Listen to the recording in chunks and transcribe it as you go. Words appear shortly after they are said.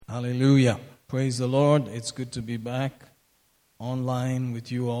Hallelujah. Praise the Lord. It's good to be back online with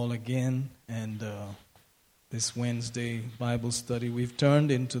you all again. And this Wednesday Bible study, we've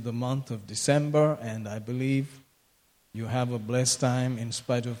turned into the month of December, and I believe you have a blessed time in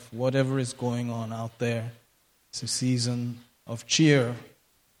spite of whatever is going on out there. It's a season of cheer,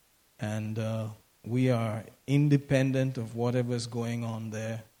 and we are independent of whatever is going on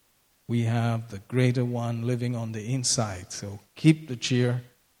there. We have the greater one living on the inside. So keep the cheer.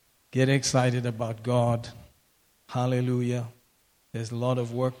 Get excited about God. Hallelujah. There's a lot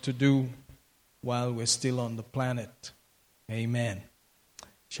of work to do while we're still on the planet. Amen.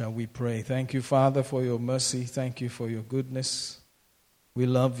 Shall we pray? Thank you, Father, for your mercy. Thank you for your goodness. We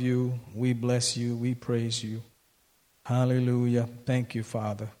love you. We bless you. We praise you. Hallelujah. Thank you,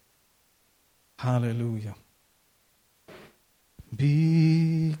 Father. Hallelujah.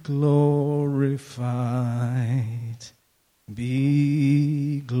 Be glorified.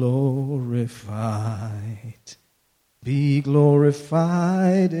 Be glorified. Be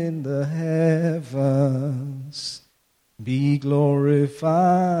glorified in the heavens. Be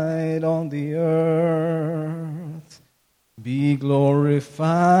glorified on the earth. Be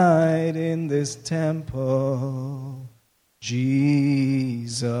glorified in this temple.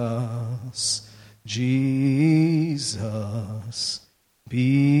 Jesus, Jesus,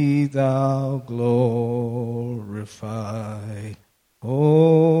 be thou glorified.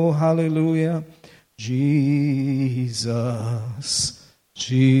 Oh, hallelujah. Jesus,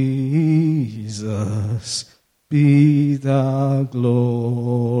 Jesus, be thou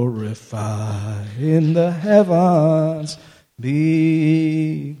glorified in the heavens.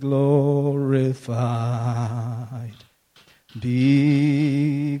 Be glorified.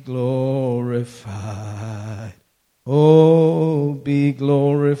 Be glorified. Oh, be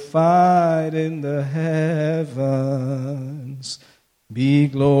glorified in the heavens. Be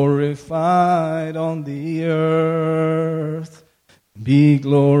glorified on the earth. Be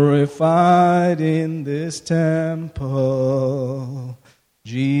glorified in this temple.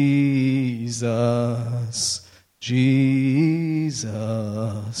 Jesus, Jesus,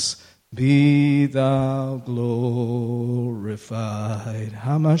 be thou glorified.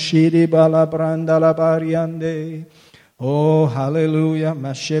 Hamashidi balabranda la bariande. Oh, hallelujah.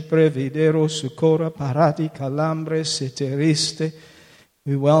 Mashe previdero sucora parati calambre seteriste.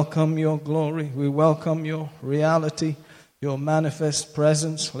 We welcome your glory. We welcome your reality, your manifest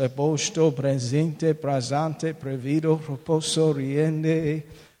presence. Lebosto presente, presente, prevido, proposo riende.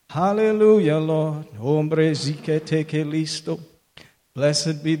 Hallelujah, Lord. Hombre zikete que listo.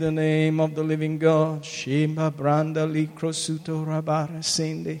 Blessed be the name of the living God. Shema branda licrosuto rabara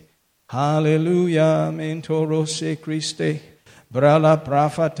sende. Hallelujah. Mentoro se Christe. Brala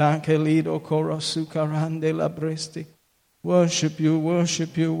prafata que lido corosucarande la breste. Worship you,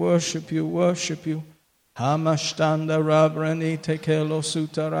 worship you, worship you, worship you. Hamashtanda rabrani tekelo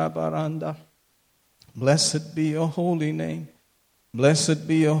sutarabaranda. Blessed be your holy name. Blessed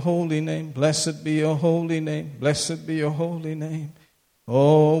be your holy name. Blessed be your holy name. Blessed be your holy name.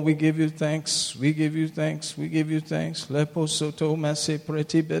 Oh, we give you thanks. We give you thanks. We give you thanks. Lepo soto mase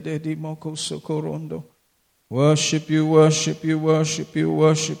pretibede di moko sokorondo. Worship you, worship you, worship you,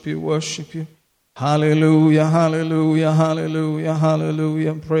 worship you, worship you. Hallelujah, hallelujah, hallelujah,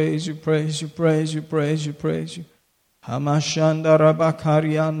 hallelujah. Praise you, praise you, praise you, praise you, praise you. Hamashanda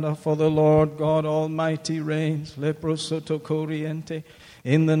rabakarianda, for the Lord God Almighty reigns. Leprosoto coriente.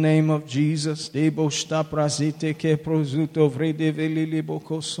 In the name of Jesus. Debo sta prasite ke prosuto vrede velili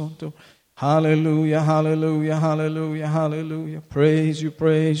bokosonto. Hallelujah, hallelujah, hallelujah, hallelujah. Praise you,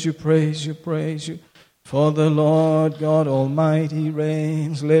 praise you, praise you, praise you. For the Lord God Almighty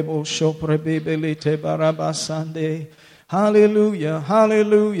reigns. Lebo shopre bebelite barabasande. Hallelujah,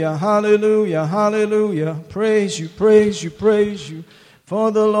 hallelujah, hallelujah, hallelujah. Praise you, praise you, praise you.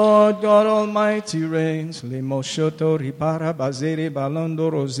 For the Lord God Almighty reigns. Lemo shoto ribara bazere balondo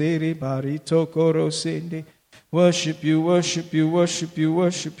rosere barito korosende. Worship you, worship you, worship you,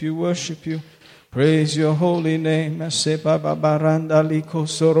 worship you, worship you. Praise your holy name. Masepa babaranda liko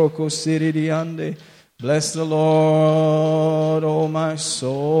soroko siridiande. Bless the Lord, O my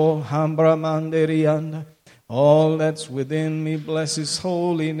soul. Hambra manderianda. All that's within me, bless his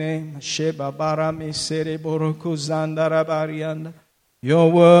holy name. Sheba barami sere boroko zandarabarianda. You're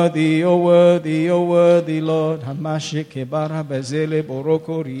worthy, you're worthy, you're worthy, Lord. Hamashike bara bezele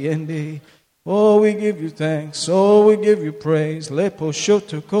boroko riende. Oh, we give you thanks. Oh, we give you praise. Lepo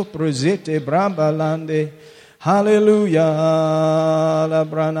shoto koprozete brambalande. Hallelujah. La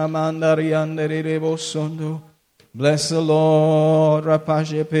brana mandariande rebo sondo. Bless the Lord.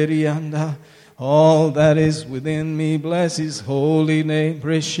 Rapaje perianda. All that is within me, bless His holy name.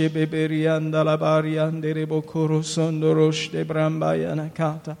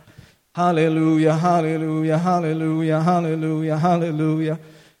 Hallelujah, hallelujah, hallelujah, hallelujah, hallelujah.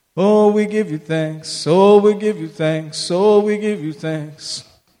 Oh, we give you thanks. Oh, we give you thanks. Oh, we give you thanks.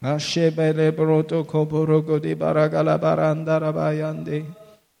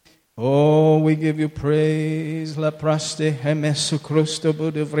 Oh, we give you praise. La praste hemesu Christo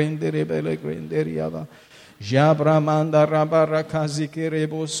bude vrendere bele grenderiava. Jabramanda rabara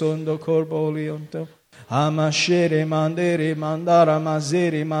kazikirebo sondo corbolionto. Amashere mandere mandara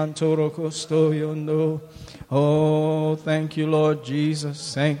mazere mantoro costoyondo. Oh, thank you, Lord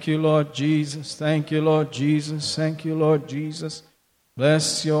Jesus. Thank you, Lord Jesus. Thank you, Lord Jesus. Thank you, Lord Jesus.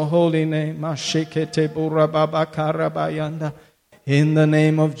 Bless your holy name. Mashekete burababa karabayanda. In the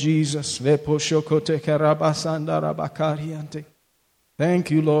name of Jesus. Veposhokote karabasanda rabakariante.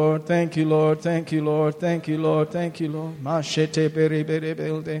 Thank you, Lord. Thank you, Lord. Thank you, Lord. Thank you, Lord. Thank you, Lord. Mashete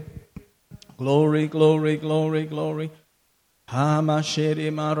berebelde. Glory, glory, glory, glory. Praise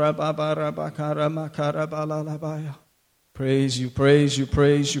you, praise you,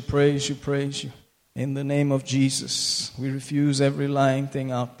 praise you, praise you, praise you. In the name of Jesus, we refuse every lying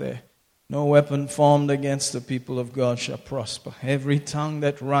thing out there. No weapon formed against the people of God shall prosper. Every tongue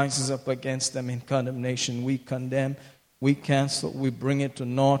that rises up against them in condemnation, we condemn, we cancel, we bring it to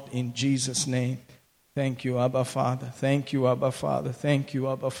naught in Jesus' name. Thank you, Abba Father. Thank you, Abba Father. Thank you,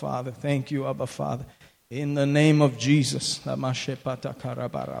 Abba Father. Thank you, Abba Father. In the name of Jesus,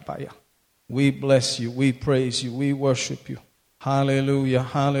 we bless you, we praise you, we worship you. Hallelujah,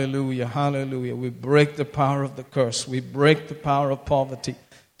 hallelujah, hallelujah. We break the power of the curse. We break the power of poverty,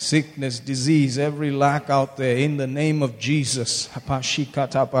 sickness, disease, every lack out there in the name of Jesus.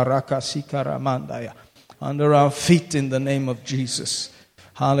 Under our feet in the name of Jesus.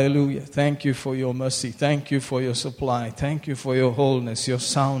 Hallelujah. Thank you for your mercy. Thank you for your supply. Thank you for your wholeness, your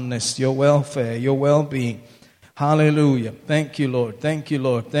soundness, your welfare, your well-being. Hallelujah. Thank you, Lord. Thank you,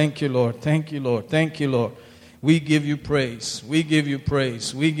 Lord. Thank you, Lord. Thank you, Lord. Thank you, Lord. We give you praise. We give you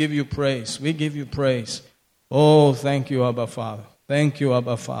praise. We give you praise. We give you praise. Oh, thank you, Abba Father. Thank you,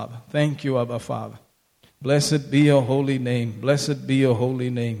 Abba Father. Thank you, Abba Father. Blessed be your holy name. Blessed be your holy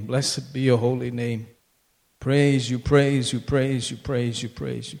name. Blessed be your holy name. Praise you, praise you, praise you, praise you,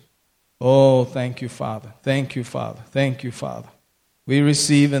 praise you. Oh, thank you, Father. Thank you, Father. Thank you, Father. We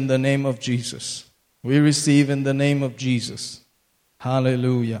receive in the name of Jesus. We receive in the name of Jesus.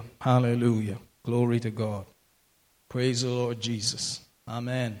 Hallelujah. Hallelujah. Glory to God. Praise the Lord Jesus.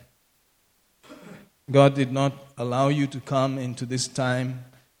 Amen. God did not allow you to come into this time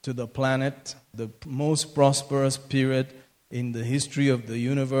to the planet, the most prosperous period in the history of the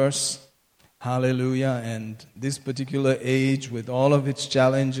universe. Hallelujah. And this particular age with all of its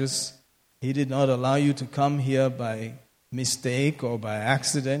challenges, He did not allow you to come here by mistake or by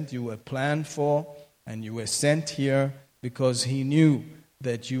accident. You were planned for and you were sent here because He knew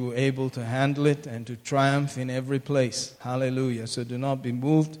that you were able to handle it and to triumph in every place. Hallelujah. So do not be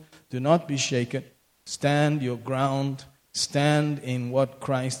moved. Do not be shaken. Stand your ground. Stand in what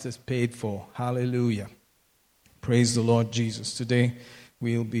Christ has paid for. Hallelujah. Praise the Lord Jesus. Today,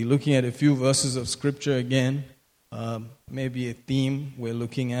 we'll be looking at a few verses of Scripture again, maybe a theme we're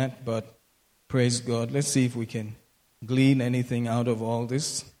looking at, but praise God. Let's see if we can glean anything out of all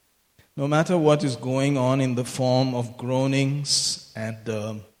this. No matter what is going on in the form of groanings and,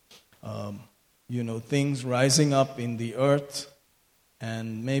 things rising up in the earth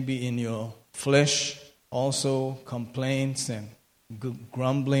and maybe in your flesh, also complaints and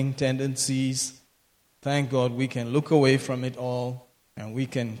grumbling tendencies, thank God we can look away from it all. And we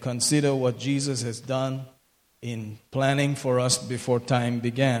can consider what Jesus has done in planning for us before time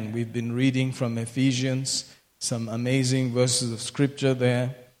began. We've been reading from Ephesians, some amazing verses of Scripture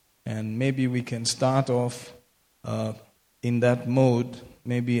there. And maybe we can start off in that mode.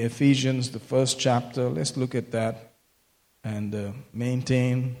 Maybe Ephesians, the first chapter. Let's look at that and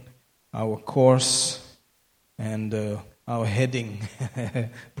maintain our course and our heading.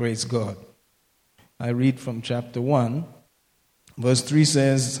 Praise God. I read from chapter 1. Verse 3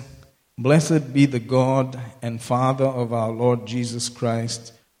 says, "Blessed be the God and Father of our Lord Jesus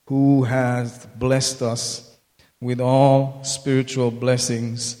Christ, who has blessed us with all spiritual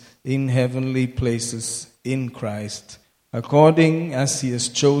blessings in heavenly places in Christ, according as He has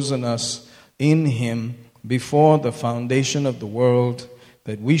chosen us in Him before the foundation of the world,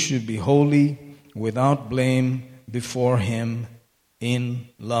 that we should be holy, without blame, before Him in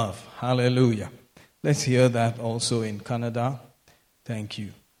love." Hallelujah. Let's hear that also in Kannada. Thank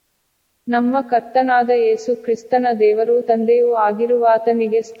you. ನಮ್ಮ ಕರ್ತನಾದ ಯೇಸು ಕ್ರಿಸ್ತನ ದೇವರೂ ತಂದೆಯೂ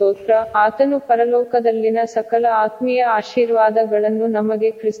ಆಗಿರುವಾತನಿಗೆ ಸ್ತೋತ್ರ. ಆತನು ಪರಲೋಕದಲ್ಲಿನ ಸಕಲ ಆತ್ಮೀಯ ಆಶೀರ್ವಾದಗಳನ್ನು ನಮಗೆ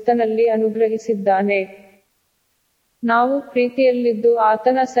ಕ್ರಿಸ್ತನಲ್ಲಿ ಅನುಗ್ರಹಿಸಿದ್ದಾನೆ. ನಾವು ಪ್ರೀತಿಯಲ್ಲಿದ್ದು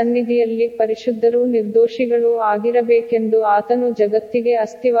ಆತನ ಸನ್ನಿಧಿಯಲ್ಲಿ ಪರಿಶುದ್ಧರೂ ನಿರ್ದೋಷಿಗಳೂ ಆಗಿರಬೇಕೆಂದು ಆತನು ಜಗತ್ತಿಗೆ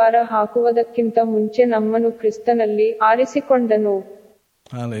ಅಸ್ತಿವಾರ ಹಾಕುವುದಕ್ಕಿಂತ ಮುಂಚೆ ನಮ್ಮನ್ನು ಕ್ರಿಸ್ತನಲ್ಲಿ ಆರಿಸಿಕೊಂಡನು.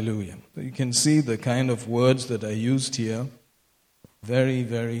 Hallelujah. You can see the kind of words that are used here. Very,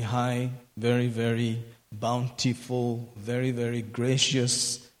 very high, very, very bountiful, very, very gracious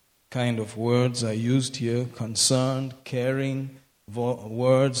kind of words are used here. Concerned, caring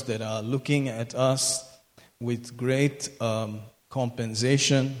words that are looking at us with great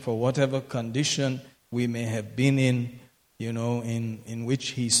compensation for whatever condition we may have been in, in which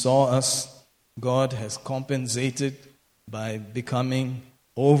He saw us. God has compensated by becoming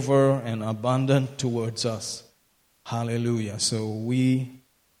over and abundant towards us. Hallelujah. So we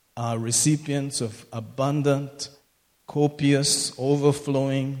are recipients of abundant, copious,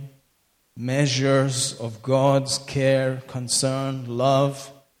 overflowing measures of God's care, concern, love,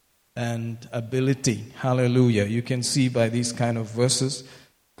 and ability. Hallelujah. You can see by these kind of verses,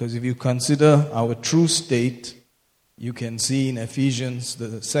 because if you consider our true state, you can see in Ephesians,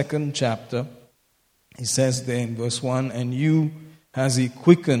 the 2nd chapter, it says there in verse 1, "And you has He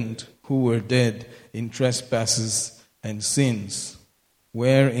quickened who were dead in trespasses and sins,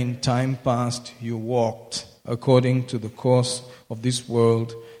 where in time past you walked, according to the course of this world,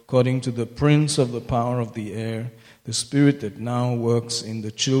 according to the prince of the power of the air, the spirit that now works in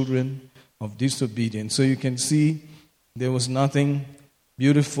the children of disobedience." So you can see there was nothing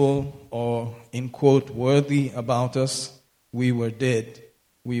beautiful or, in quote, worthy about us. We were dead.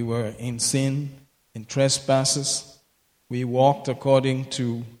 We were in sin, in trespasses. We walked according to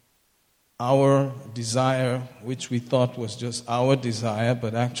our desire, which we thought was just our desire,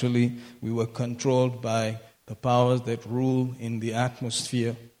 but actually we were controlled by the powers that rule in the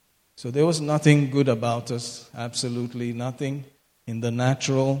atmosphere. So there was nothing good about us, absolutely nothing in the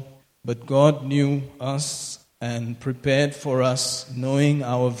natural, but God knew us and prepared for us, knowing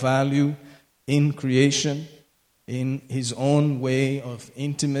our value in creation, in His own way of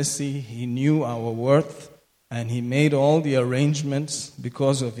intimacy. He knew our worth, and He made all the arrangements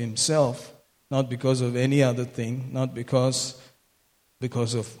because of Himself, not because of any other thing, not because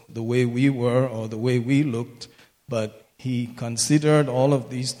of the way we were or the way we looked, but He considered all of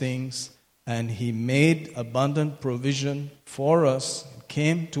these things, and He made abundant provision for us,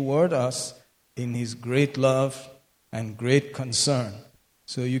 came toward us in His great love and great concern.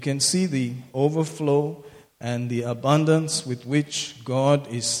 So you can see the overflow and the abundance with which God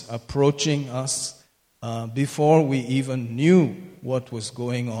is approaching us before we even knew what was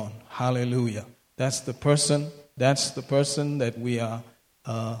going on. Hallelujah. That's the person that we are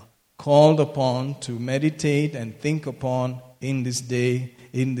called upon to meditate and think upon in this day,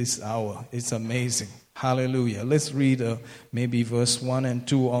 in this hour. It's amazing. Hallelujah. Let's read maybe verse 1 and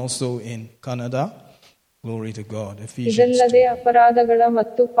 2 also in Kannada. Glory to God. Ephesians 2. ಇದಲ್ಲದೆ ಅಪರಾಧಗಳ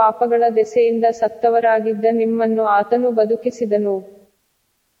ಮತ್ತು ಪಾಪಗಳ ದೆಸೆಯಿಂದ ಸತ್ತವರಾಗಿದ್ದ ನಿಮ್ಮನ್ನು ಆತನು ಬದುಕಿಸಿದನು.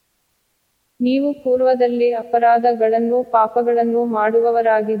 ನೀವು ಪೂರ್ವದಲ್ಲಿ ಅಪರಾಧಗಳನ್ನೂ ಪಾಪಗಳನ್ನೂ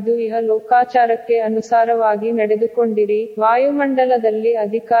ಮಾಡುವವರಾಗಿದ್ದು ಇಹಲೋಕಾಚಾರಕ್ಕೆ ಅನುಸಾರವಾಗಿ ನಡೆದುಕೊಂಡಿರಿ. ವಾಯುಮಂಡಲದಲ್ಲಿ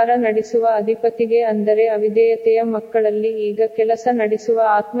ಅಧಿಕಾರ ನಡೆಸುವ ಅಧಿಪತಿಗೆ, ಅಂದರೆ ಅವಿಧೇಯತೆಯ ಮಕ್ಕಳಲ್ಲಿ ಈಗ ಕೆಲಸ ನಡೆಸುವ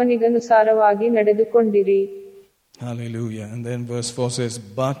ಆತ್ಮನಿಗನುಸಾರವಾಗಿ ನಡೆದುಕೊಂಡಿರಿ. Hallelujah. And then verse 4 says,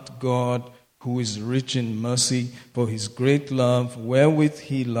 "But God, who is rich in mercy, for His great love wherewith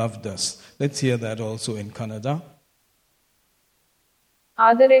He loved us." Let's hear that also in Kannada.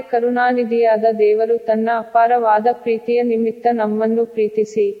 ಆದರೆ ಕರುಣಾನಿಧಿಯಾದ ದೇವರು ತನ್ನ ಅಪಾರವಾದ ಪ್ರೀತಿಯ ನಿಮಿತ್ತ ನಮ್ಮನ್ನು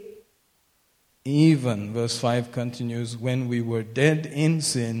ಪ್ರೀತಿಸಿ. Even, verse 5 continues, "When we were dead in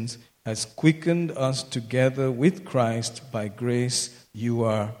sins, has quickened us together with Christ. By grace you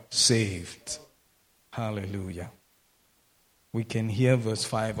are saved." Hallelujah. We can hear verse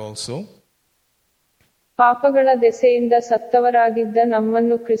 5 also. ಪಾಪಗಳ ದೆಸೆಯಿಂದ ಸತ್ತವರಾಗಿದ್ದ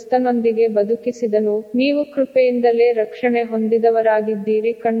ನಮ್ಮನ್ನು ಕ್ರಿಸ್ತನೊಂದಿಗೆ ಬದುಕಿಸಿದನು. ನೀವು ಕೃಪೆಯಿಂದಲೇ ರಕ್ಷಣೆ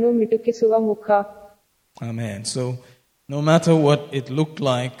ಹೊಂದಿದವರಾಗಿದ್ದೀರಿ. ಕಣ್ಣು ಮಿಟುಕಿಸುವ ಮುಖ. Amen. So, no matter what it looked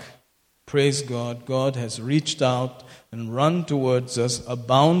like, praise God, God has reached out and run towards us,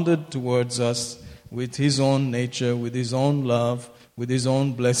 abounded towards us with His own nature, with His own love, with His own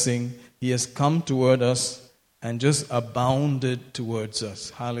blessing. He has come toward us and just abounded towards us.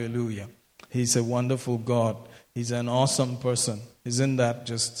 Hallelujah. He's a wonderful God. He's an awesome person. Isn't that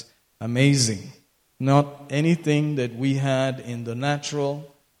just amazing? Not anything that we had in the natural,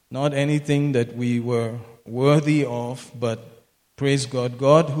 not anything that we were worthy of, but praise God,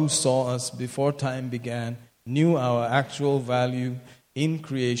 God who saw us before time began, knew our actual value in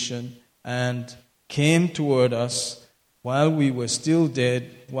creation, and came toward us while we were still dead,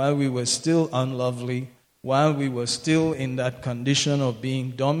 while we were still unlovely, while we were still in that condition of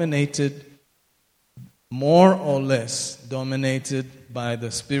being dominated, more or less dominated by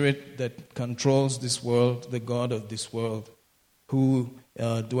the spirit that controls this world, the God of this world, who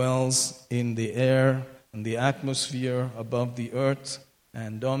dwells in the air and the atmosphere above the earth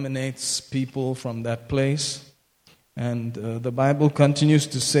and dominates people from that place. And the Bible continues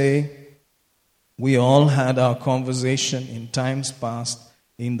to say, we all had our conversation in times past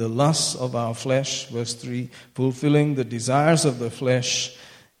in the lusts of our flesh, verse 3, fulfilling the desires of the flesh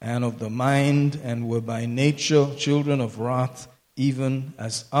and of the mind, and were by nature children of wrath, even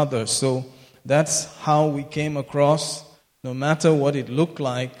as others. So that's how we came across, no matter what it looked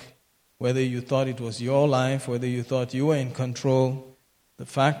like, whether you thought it was your life, whether you thought you were in control. The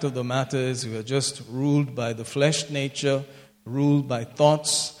fact of the matter is we are just ruled by the flesh nature, ruled by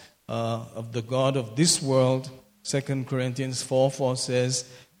thoughts of the God of this world. 2 Corinthians 4:4 says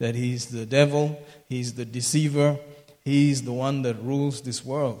that he's the devil, he's the deceiver, he's the one that rules this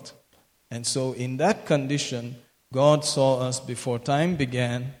world. And so in that condition, God saw us before time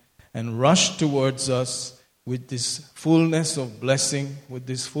began and rushed towards us with this fullness of blessing, with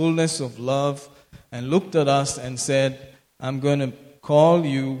this fullness of love, and looked at us and said, I'm going to call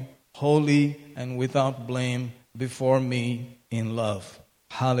you holy and without blame before me in love.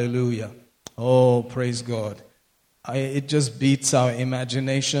 Hallelujah. Oh, praise God. It just beats our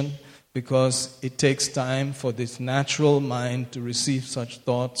imagination, because it takes time for this natural mind to receive such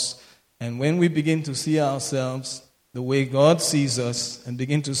thoughts. And when we begin to see ourselves the way God sees us and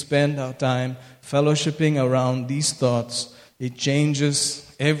begin to spend our time fellowshipping around these thoughts, it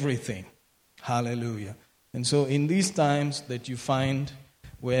changes everything. Hallelujah. And so in these times that you find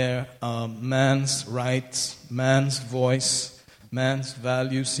where man's rights, man's voice, man's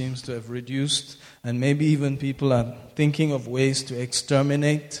value seems to have reduced, and maybe even people are thinking of ways to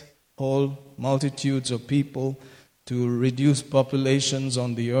exterminate whole multitudes of people, to reduce populations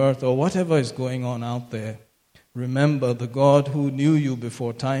on the earth, or whatever is going on out there. Remember the God who knew you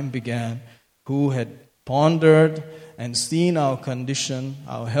before time began, who had pondered and seen our condition,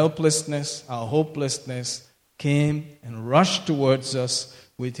 our helplessness, our hopelessness, came and rushed towards us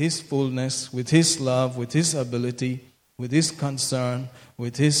with his fullness, with his love, with his ability, with his concern,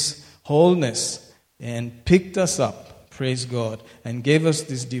 with his wholeness, and picked us up, praise God, and gave us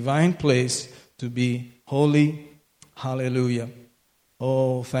this divine place to be holy. Hallelujah.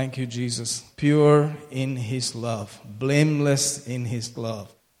 Oh, thank you, Jesus. Pure in his love, blameless in his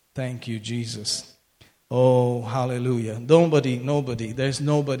love. Thank you, Jesus. Oh, hallelujah. Nobody, there's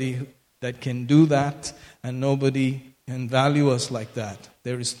nobody that can do that, and nobody can value us like that.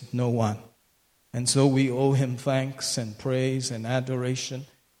 There is no one. And so we owe him thanks and praise and adoration.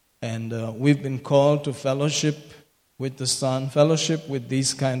 And we've been called to fellowship with the Son, fellowship with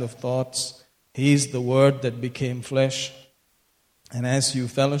these kind of thoughts. He is the Word that became flesh. And as you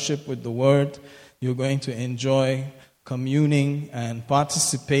fellowship with the Word, you're going to enjoy communing and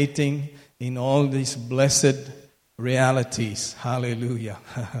participating in all these blessed realities. Hallelujah.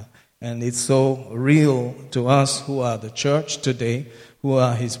 And it's so real to us who are the church today, who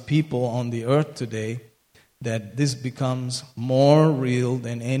are his people on the earth today, that this becomes more real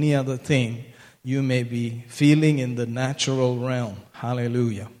than any other thing you may be feeling in the natural realm.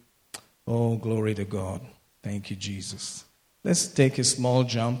 Hallelujah. Oh, glory to God. Thank you, Jesus. Let's take a small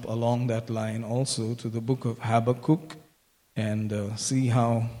jump along that line also to the book of Habakkuk and see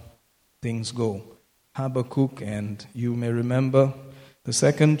how things go. Habakkuk, and you may remember the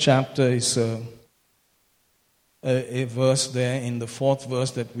second chapter is a verse there in the fourth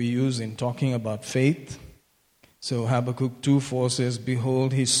verse that we use in talking about faith. So Habakkuk 2:4 says,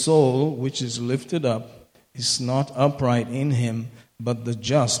 Behold, his soul, which is lifted up, is not upright in him, but the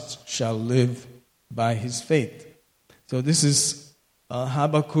just shall live by his faith. So this is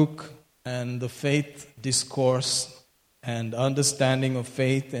Habakkuk and the faith discourse and understanding of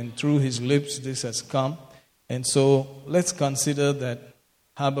faith, and through his lips this has come. And so let's consider that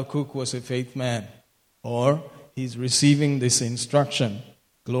Habakkuk was a faith man, or he's receiving this instruction.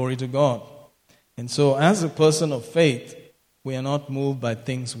 Glory to God. And so as a person of faith, we are not moved by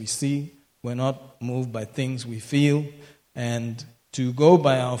things we see. We're not moved by things we feel. And to go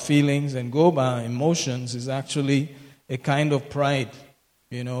by our feelings and go by our emotions is actually a kind of pride,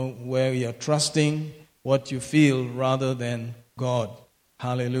 where you're trusting what you feel rather than God.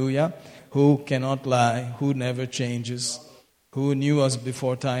 Hallelujah. Who cannot lie, who never changes, who knew us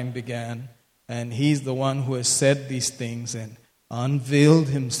before time began. And he's the one who has said these things and unveiled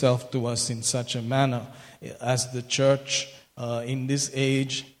himself to us in such a manner as the church in this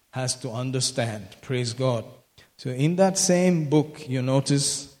age has to understand. Praise God. So in that same book, you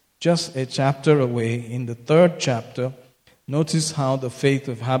notice just a chapter away, in the 3rd chapter, notice how the faith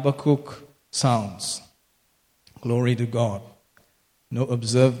of Habakkuk sounds. Glory to God. No,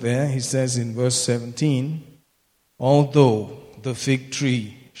 observe there, he says in verse 17, although the fig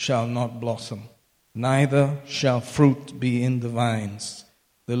tree shall not blossom, neither shall fruit be in the vines,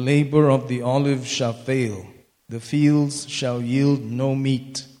 the labor of the olive shall fail, the fields shall yield no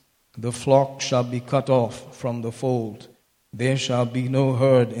meat, the flock shall be cut off from the fold, there shall be no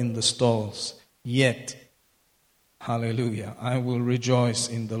herd in the stalls, yet, hallelujah, I will rejoice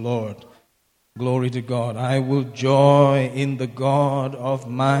in the Lord. Glory to God. I will joy in the God of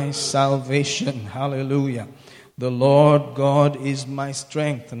my salvation. Hallelujah. The Lord God is my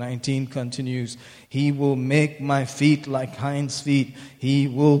strength. 19 continues. He will make my feet like hinds' feet. He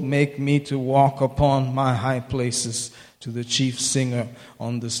will make me to walk upon my high places. To the chief singer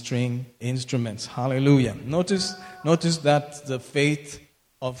on the string instruments. Hallelujah. Notice that the faith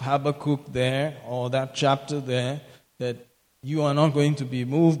of Habakkuk there, or that chapter there, that you are not going to be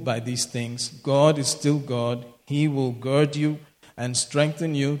moved by these things. God is still God. He will gird you and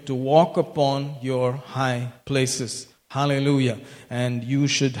strengthen you to walk upon your high places. Hallelujah. And you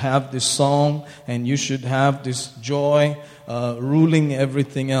should have this song and you should have this joy ruling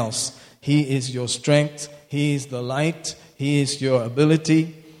everything else. He is your strength. He is the light. He is your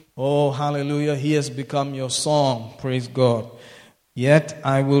ability. Oh, hallelujah. He has become your song. Praise God. Yet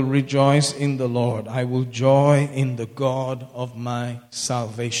I will rejoice in the Lord. I will joy in the God of my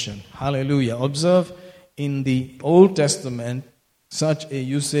salvation. Hallelujah. Observe in the Old Testament such a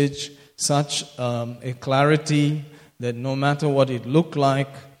usage, such a clarity that no matter what it looked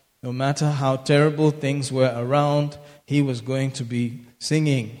like, no matter how terrible things were around, he was going to be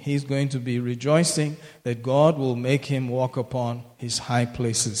singing. He's going to be rejoicing that God will make him walk upon his high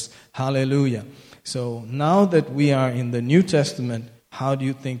places. Hallelujah. So now that we are in the New Testament, how do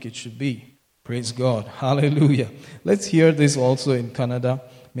you think it should be? Praise God. Hallelujah. Let's hear this also in Kannada.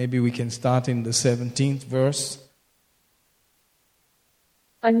 Maybe we can start in the 17th verse.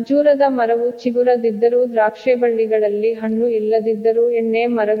 ಅಂಜೂರದ ಮರವು ಚಿಗುರದಿದ್ದರೂ ದ್ರಾಕ್ಷೆ ಬಳ್ಳಿಗಳಲ್ಲಿ ಹಣ್ಣು ಇಲ್ಲದಿದ್ದರೂ ಎಣ್ಣೆ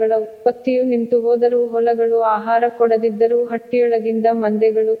ಮರಗಳ ಉತ್ಪತ್ತಿಯು ನಿಂತು ಹೋದರೂ ಹೊಲಗಳು ಆಹಾರ ಕೊಡದಿದ್ದರೂ ಹಟ್ಟಿಯೊಳಗಿಂದ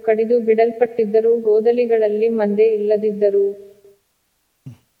ಮಂದೆಗಳು ಕಡಿದು ಬಿಡಲ್ಪಟ್ಟಿದ್ದರೂ ಗೋದಲಿಗಳಲ್ಲಿ ಮಂದೆ ಇಲ್ಲದಿದ್ದರೂ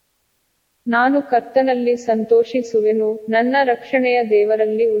ನಾನು ಕರ್ತನಲ್ಲಿ ಸಂತೋಷಿಸುವೆನು, ನನ್ನ ರಕ್ಷಣೆಯ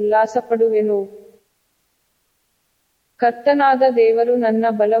ದೇವರಲ್ಲಿ ಉಲ್ಲಾಸಪಡುವೆನು. ಕರ್ತನಾದ ದೇವರು ನನ್ನ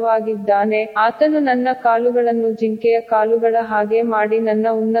ಬಲವಾಗಿದ್ದಾನೆ, ಆತನು ನನ್ನ ಕಾಲುಗಳನ್ನು ಜಿಂಕೆಯ ಕಾಲುಗಳ ಹಾಗೆ ಮಾಡಿ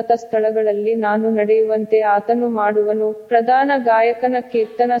ನನ್ನ ಉನ್ನತ ಸ್ಥಳಗಳಲ್ಲಿ ನಾನು ನಡೆಯುವಂತೆ ಆತನು ಮಾಡುವನು. ಪ್ರಧಾನ ಗಾಯಕನ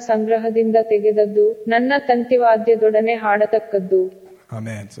ಕೀರ್ತನ ಸಂಗ್ರಹದಿಂದ ತೆಗೆದದ್ದು, ನನ್ನ ತಂತಿವಾದ್ಯದೊಡನೆ ಹಾಡತಕ್ಕದ್ದು.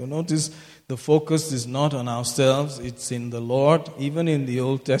 Amen. So notice the focus is not on ourselves, it's in the Lord. Even in the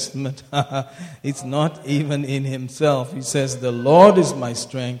Old Testament, it's not even in himself. He says, the Lord is my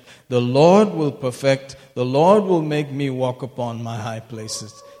strength, the Lord will perfect, the Lord will make me walk upon my high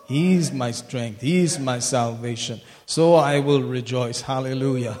places. He is my strength, He is my salvation. So I will rejoice.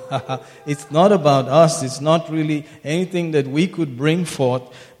 Hallelujah. It's not about us, it's not really anything that we could bring forth,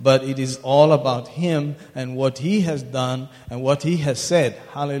 but it is all about Him and what He has done and what He has said.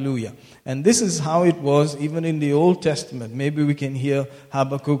 Hallelujah. And this is how it was even in the Old Testament. Maybe we can hear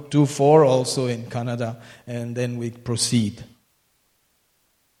Habakkuk 2:4 also in Kannada, and then we proceed.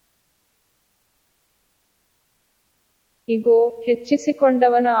 ಇಗೋ,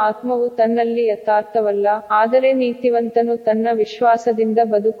 ಹೆಚ್ಚಿಸಿಕೊಂಡವನ ಆತ್ಮವು ತನ್ನಲ್ಲಿ ಯಥಾರ್ಥವಲ್ಲ, ಆದರೆ ನೀತಿವಂತನು ತನ್ನ ವಿಶ್ವಾಸದಿಂದ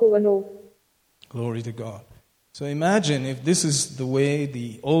ಬದುಕುವನು. Glory to God. So imagine if this is the way the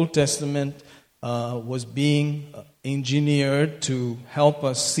Old Testament was being engineered to help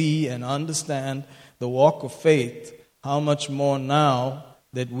us see and understand the walk of faith, how much more now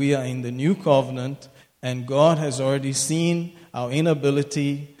that we are in the new covenant and God has already seen our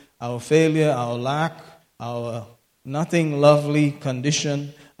inability, our failure, our lack, our nothing lovely condition,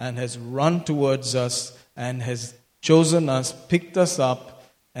 and has run towards us and has chosen us, picked us up,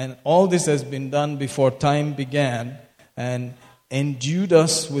 and all this has been done before time began and endued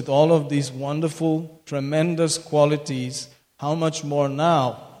us with all of these wonderful, tremendous qualities. How much more now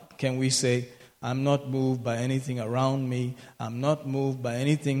can we say, I'm not moved by anything around me. I'm not moved by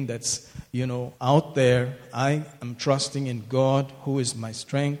anything that's, out there. I am trusting in God, who is my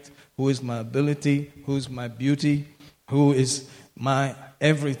strength, who is my ability, who is my beauty, who is my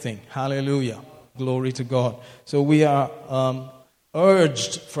everything. Hallelujah. Glory to God. So we are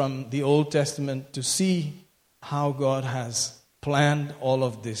urged from the Old Testament to see how God has planned all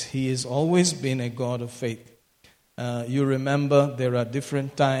of this. He has always been a God of faith. You remember there are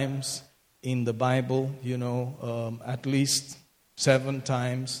different times in the Bible, at least 7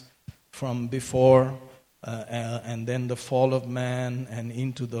 times from before and then the fall of man and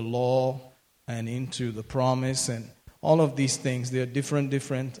into the law and into the promise and all of these things. There are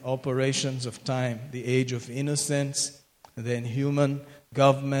different operations of time. The age of innocence, then human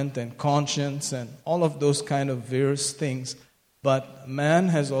government and conscience and all of those kind of various things. But man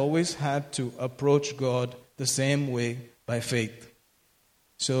has always had to approach God the same way, by faith.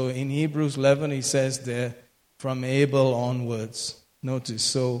 So in Hebrews 11 he says there, from Abel onwards. Notice,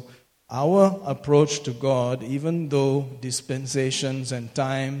 so our approach to God, even though dispensations and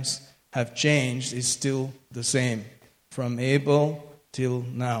times have changed, is still the same. From Abel till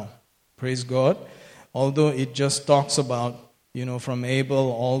now. Praise God. Although it just talks about, from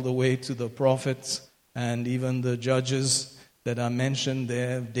Abel all the way to the prophets and even the judges that are mentioned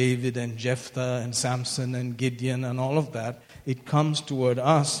there, David and Jephthah and Samson and Gideon and all of that, it comes toward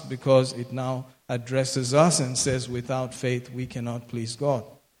us because it now addresses us and says, without faith we cannot please God.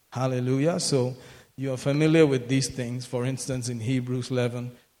 Hallelujah. So you are familiar with these things. For instance, in Hebrews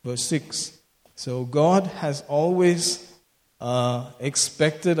 11, verse 6. So God has always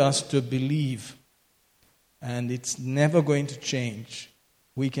expected us to believe, and it's never going to change.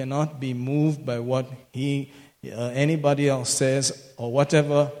 We cannot be moved by what anybody else says or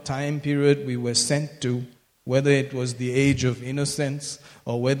whatever time period we were sent to, whether it was the age of innocence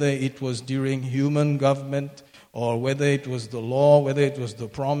or whether it was during human government or whether it was the law, whether it was the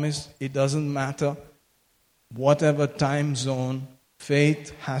promise. It doesn't matter. Whatever time zone,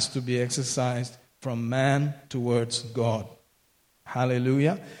 faith has to be exercised from man towards God.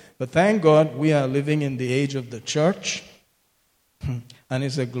 Hallelujah. But thank God we are living in the age of the church. And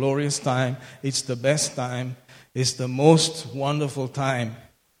it's a glorious time. It's the best time. It's the most wonderful time.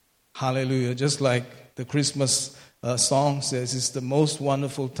 Hallelujah. Just like the Christmas song says, it's the most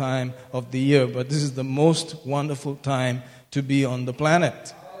wonderful time of the year. But this is the most wonderful time to be on the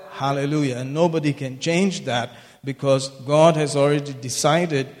planet. Hallelujah. And nobody can change that because God has already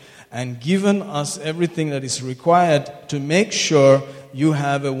decided and given us everything that is required to make sure you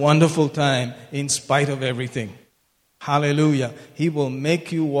have a wonderful time in spite of everything. Hallelujah. He will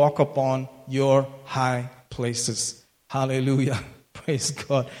make you walk upon your high places. Hallelujah. Praise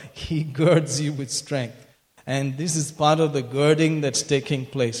God. He girds you with strength. And this is part of the girding that's taking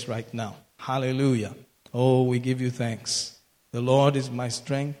place right now. Hallelujah. Oh, we give you thanks. The Lord is my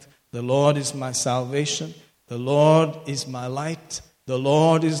strength. The Lord is my salvation. The Lord is my light. The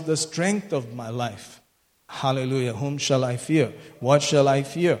Lord is the strength of my life. Hallelujah. Whom shall I fear? What shall I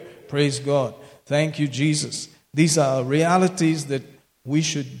fear? Praise God. Thank you, Jesus. These are realities that we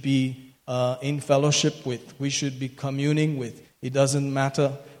should be in fellowship with. We should be communing with. It doesn't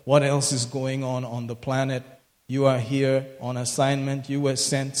matter what else is going on the planet. You are here on assignment. You were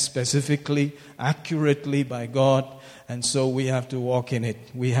sent specifically, accurately by God. And so we have to walk in it.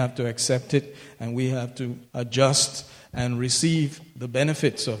 We have to accept it. And we have to adjust and receive the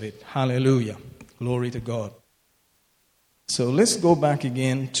benefits of it. Hallelujah. Glory to God. So let's go back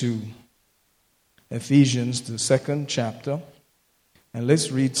again to Ephesians, the 2nd chapter. And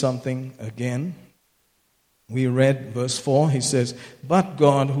let's read something again. We read verse 4. He says, "But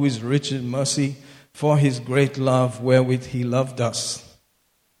God, who is rich in mercy, for his great love wherewith he loved us."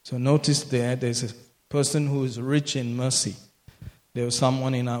 So notice there's a person who is rich in mercy. There was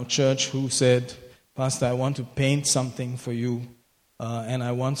someone in our church who said, "Pastor, I want to paint something for you, and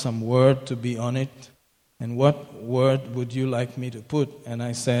I want some word to be on it. And what word would you like me to put?" And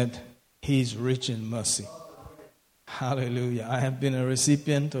I said, "He's rich in mercy." Hallelujah. I have been a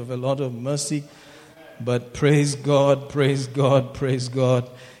recipient of a lot of mercy, but praise God, praise God, praise God.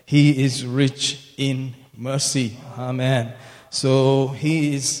 He is rich in mercy. Amen. So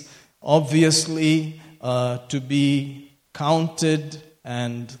he is obviously to be counted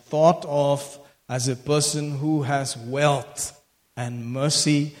and thought of as a person who has wealth, and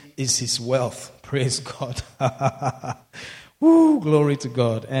mercy is his wealth. Praise God. Woo, glory to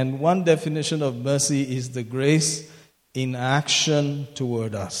God. And one definition of mercy is the grace in action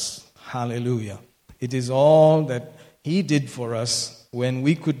toward us. Hallelujah. It is all that he did for us when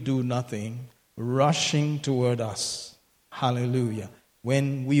we could do nothing, rushing toward us. Hallelujah.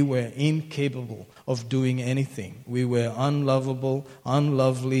 When we were incapable of doing anything. We were unlovable,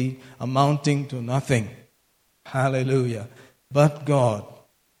 unlovely, amounting to nothing. Hallelujah. But God,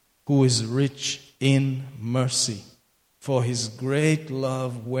 who is rich in mercy, for his great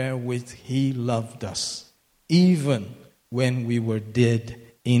love wherewith he loved us, even when we were dead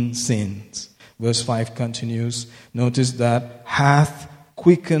in sins. Verse 5 continues. Notice that, "hath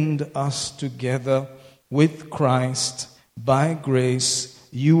quickened us together with Christ. By grace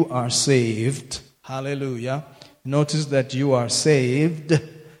you are saved." Hallelujah. Notice that you are saved,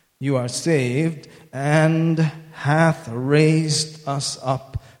 and hath raised us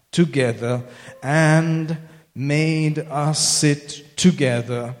up together and made us sit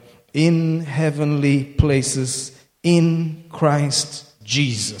together in heavenly places in Christ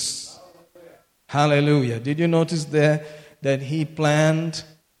Jesus. Hallelujah. Did you notice there that he planned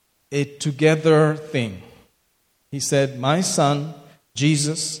a together thing? He said, my son,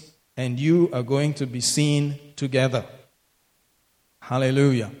 Jesus, and you are going to be seen together.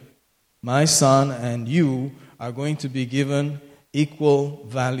 Hallelujah. My son and you are going to be given equal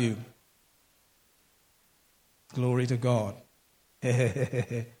value. Glory to God.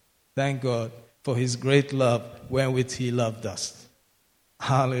 Thank God for his great love wherewith he loved us.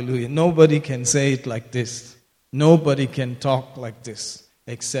 Hallelujah. Nobody can say it like this. Nobody can talk like this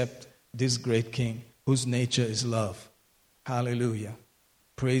except this great King whose nature is love. Hallelujah.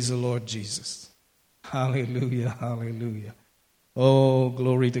 Praise the Lord Jesus. Hallelujah. Hallelujah. Oh,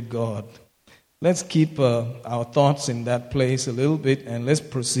 glory to God. Let's keep our thoughts in that place a little bit and let's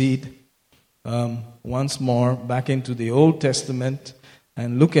proceed once more back into the Old Testament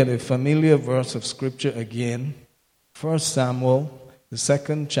and look at a familiar verse of Scripture again. 1 Samuel, the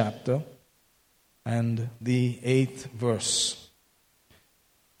 2nd chapter and the 8th verse.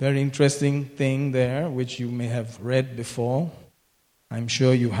 Very interesting thing there, which you may have read before. I'm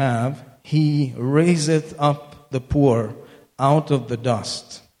sure you have. He raiseth up the poor out of the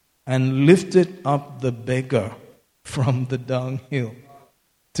dust and lifted up the beggar from the dunghill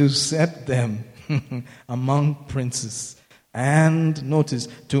to set them among princes. And notice,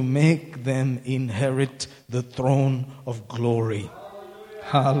 to make them inherit the throne of glory.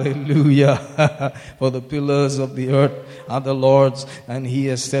 Hallelujah. For the pillars of the earth are the Lord's, and he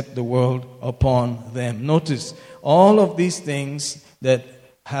has set the world upon them. Notice, all of these things that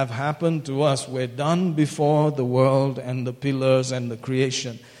have happened to us were done before the world and the pillars and the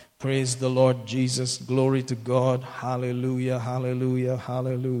creation. Praise the Lord Jesus. Glory to God. Hallelujah, hallelujah,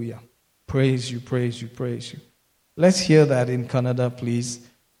 hallelujah. Praise you, praise you, praise you. Let's hear that in Kannada, please.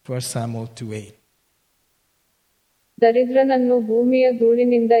 1 Samuel 2:8. ದರಿದ್ರನನ್ನು ಭೂಮಿಯ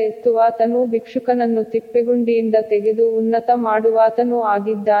ಧೂಳಿನಿಂದ ಎತ್ತುವಾತನು, ಭಿಕ್ಷುಕನನ್ನು ತಿಪ್ಪೆಗುಂಡಿಯಿಂದ ತೆಗೆದು ಉನ್ನತ ಮಾಡುವಾತನೂ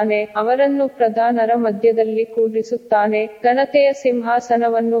ಆಗಿದ್ದಾನೆ. ಅವರನ್ನು ಪ್ರಧಾನರ ಮಧ್ಯದಲ್ಲಿ ಕೂಡಿಸುತ್ತಾನೆ, ಘನತೆಯ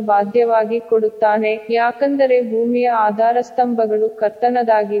ಸಿಂಹಾಸನವನ್ನು ಬಾಧ್ಯವಾಗಿ ಕೊಡುತ್ತಾನೆ. ಯಾಕಂದರೆ ಭೂಮಿಯ ಆಧಾರಸ್ತಂಭಗಳು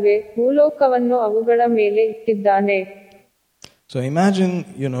ಕರ್ತನದಾಗಿವೆ, ಭೂಲೋಕವನ್ನು ಅವುಗಳ ಮೇಲೆ ಇಟ್ಟಿದ್ದಾನೆ. So imagine,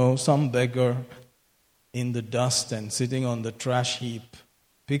 some beggar in the dust and sitting on the trash heap,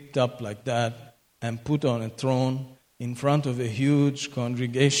 picked up like that and put on a throne in front of a huge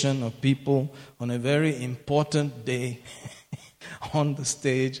congregation of people on a very important day on the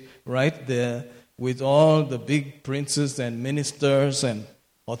stage right there with all the big princes and ministers and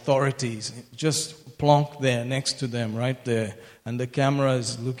authorities just plonked there next to them right there, and the camera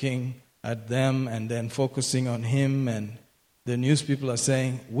is looking at them and then focusing on him, and the news people are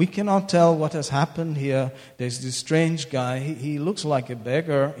saying, we cannot tell what has happened here. There's this strange guy. He looks like a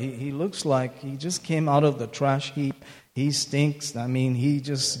beggar. He looks like he just came out of the trash heap. He stinks. He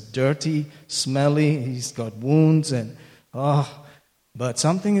just dirty, smelly. He's got wounds but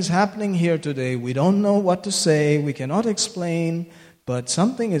something is happening here today. We don't know what to say. We cannot explain, but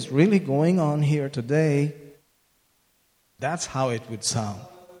something is really going on here today. That's how it would sound,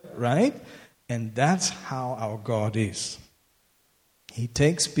 right? And that's how our God is. He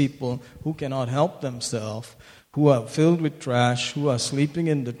takes people who cannot help themselves, who are filled with trash, who are sleeping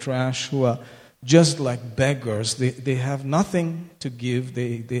in the trash, who are just like beggars. They have nothing to give.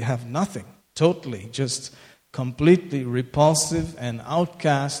 They have nothing. Totally, just completely repulsive and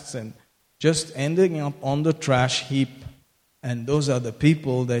outcasts and just ending up on the trash heap. And those are the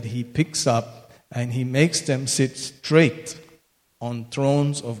people that he picks up and he makes them sit straight on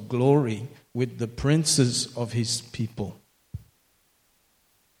thrones of glory with the princes of his people.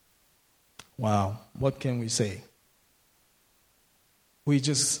 Wow, what can we say? We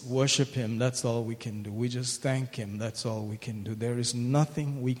just worship him, that's all we can do. We just thank him, that's all we can do. There is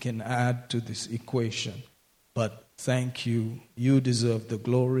nothing we can add to this equation. But thank you. You deserve the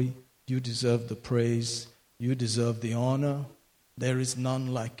glory. You deserve the praise. You deserve the honor. There is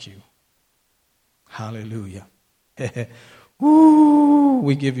none like you. Hallelujah. Woo,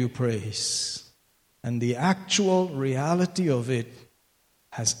 we give you praise. And the actual reality of it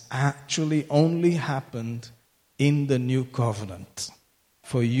has actually only happened in the new covenant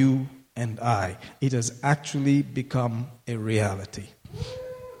for you and I. It has actually become a reality.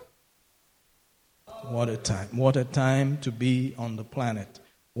 What a time. What a time to be on the planet.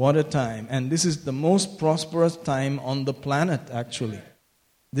 What a time. And this is the most prosperous time on the planet, actually.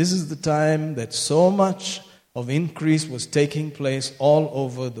 This is the time that so much of increase was taking place all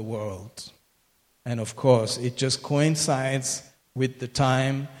over the world. And of course, it just coincides with the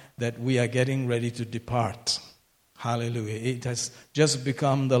time that we are getting ready to depart. Hallelujah. It has just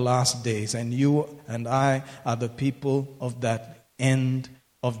become the last days, and you and I are the people of that end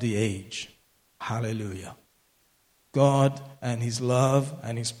of the age. Hallelujah. God and His love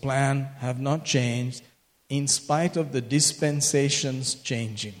and His plan have not changed in spite of the dispensations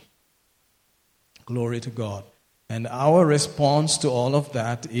changing. Glory to God. And our response to all of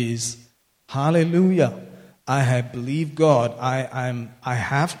that is, hallelujah. I have believed God. I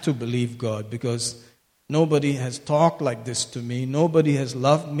have to believe God, because nobody has talked like this to me. Nobody has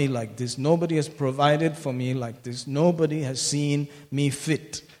loved me like this. Nobody has provided for me like this. Nobody has seen me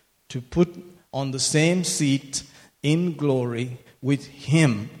fit to put on the same seat in glory with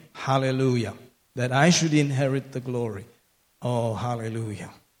Him. Hallelujah. That I should inherit the glory. Oh, hallelujah.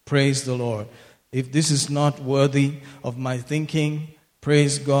 Praise the Lord. If this is not worthy of my thinking,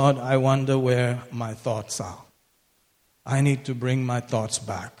 praise God, I wonder where my thoughts are. I need to bring my thoughts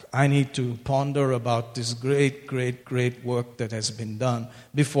back. I need to ponder about this great, great, great work that has been done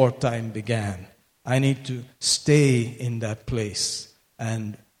before time began. I need to stay in that place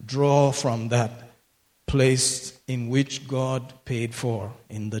and draw from that place in which God paid for,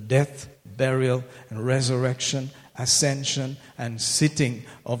 in the death, burial, and resurrection, ascension, and sitting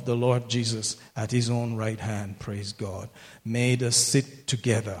of the Lord Jesus at His own right hand. Praise God. Made us sit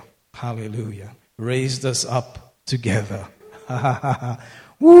together. Hallelujah. Raised us up together.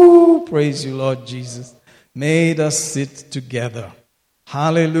 Woo! Praise you, Lord Jesus. Made us sit together.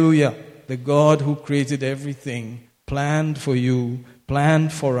 Hallelujah. The God who created everything, planned for you,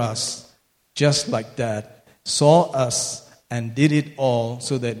 planned for us, just like that, saw us and did it all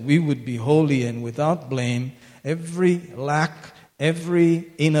so that we would be holy and without blame. Every lack,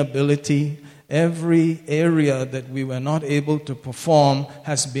 every inability, every area that we were not able to perform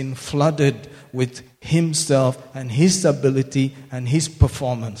has been flooded with Himself and His ability and His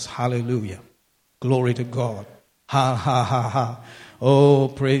performance. Hallelujah. Glory to God. Ha, ha, ha, ha. Oh,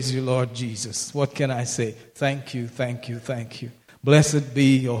 praise you, Lord Jesus. What can I say? Thank you, thank you, thank you. Blessed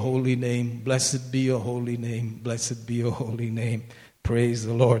be your holy name. Blessed be your holy name. Blessed be your holy name. Praise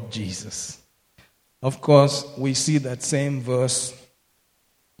the Lord Jesus. Of course, we see that same verse,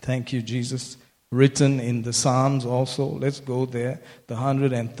 thank you, Jesus, written in the Psalms also. Let's go there. The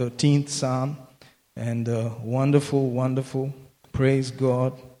 113th Psalm. And wonderful, wonderful. Praise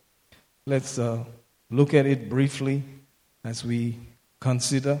God. Let's look at it briefly as we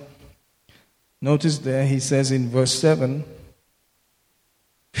consider. Notice there he says in verse 7,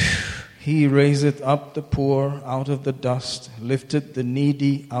 He raiseth up the poor out of the dust, lifted the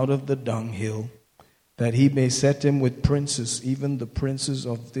needy out of the dunghill, that He may set him with princes, even the princes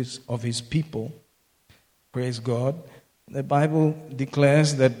of His people. Praise God. The Bible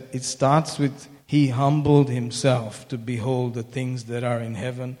declares that it starts with He humbled Himself to behold the things that are in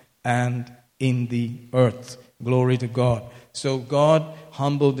heaven and in the earth. Glory to God. So God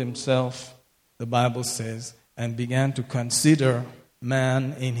humbled Himself, the Bible says, and began to consider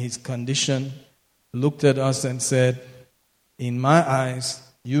man in his condition, looked at us and said, in my eyes,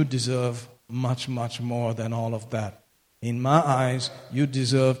 you deserve much, much more than all of that. In my eyes, you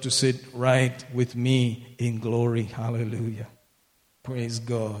deserve to sit right with me in glory. Hallelujah. Praise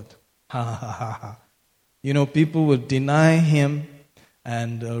God. Ha, ha, ha, ha. You know, people will deny Him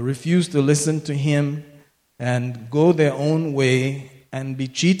and refuse to listen to Him and go their own way and be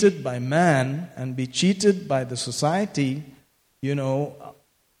cheated by man and be cheated by the society. You know,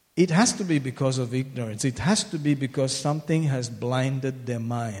 it has to be because of ignorance. It has to be because something has blinded their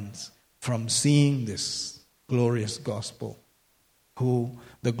minds from seeing this glorious gospel,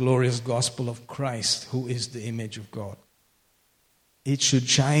 the glorious gospel of Christ, who is the image of God. It should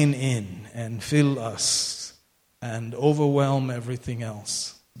shine in and fill us and overwhelm everything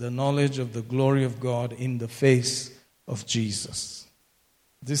else. The knowledge of the glory of God in the face of Jesus.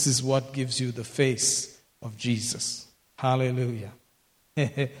 This is what gives you the face of Jesus. Hallelujah.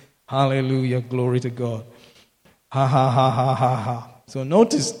 Hallelujah. Glory to God. Ha, ha, ha, ha, ha, ha. So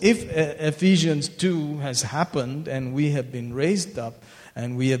notice, if Ephesians 2 has happened and we have been raised up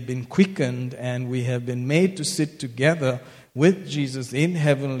and we have been quickened and we have been made to sit together with Jesus in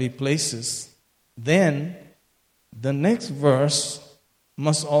heavenly places, then the next verse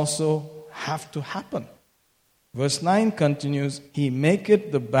must also have to happen. Verse 9 continues, He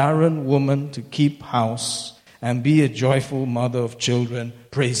maketh the barren woman to keep house and be a joyful mother of children.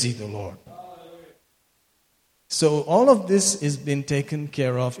 Praise ye the Lord. So all of this is been taken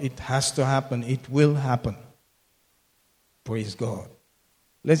care of. It has to happen. It will happen. Praise God.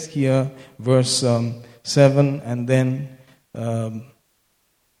 Let's hear verse 7 and then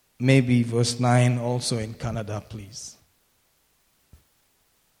maybe verse 9 also in Kannada, please.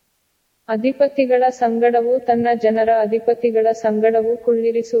 ಅಧಿಪತಿಗಳ ಸಂಗಡವು ತನ್ನ ಜನರ ಅಧಿಪತಿಗಳ ಸಂಗಡವು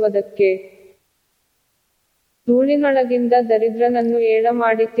ಕುಳ್ಳಿರಿಸುವುದಕ್ಕೆ ಧೂಳಿನೊಳಗಿಂದ ದರಿದ್ರನನ್ನು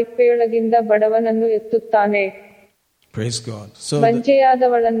ಏಳಮಾಡಿ ತಿಪ್ಪೆಯೊಳಗಿಂದ ಬಡವನನ್ನು ಎತ್ತುತ್ತಾನೆ. Praise God. So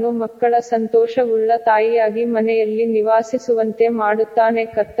ಬಂಜೆಯಾದವಳನ್ನು ಮಕ್ಕಳ ಸಂತೋಷವುಳ್ಳ ತಾಯಿಯಾಗಿ ಮನೆಯಲ್ಲಿ ನಿವಾಸಿಸುವಂತೆ ಮಾಡುತ್ತಾನೆ.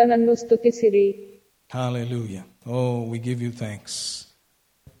 ಕರ್ತನನ್ನು ಸ್ತುತಿಸಿರಿ. Hallelujah. Oh, we give you thanks.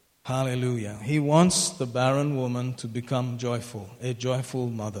 Hallelujah. He wants the barren woman to become joyful, a joyful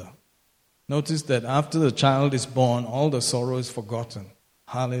mother. Notice that after the child is born, all the sorrow is forgotten.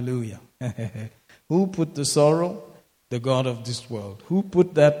 Hallelujah. Who put the sorrow? The God of this world. Who put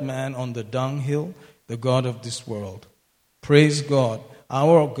that man on the dunghill? The God of this world. Praise God.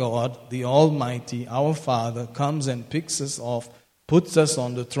 Our God, the Almighty, our Father, comes and picks us off, puts us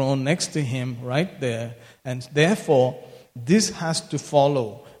on the throne next to Him right there. And therefore, this has to follow.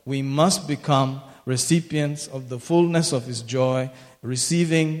 We must become recipients of the fullness of His joy,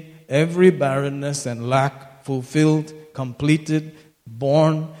 receiving every barrenness and lack fulfilled, completed,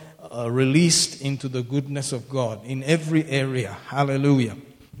 born, released into the goodness of God in every area. Hallelujah.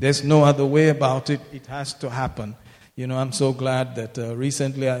 There's no other way about it. It has to happen. You know, I'm so glad that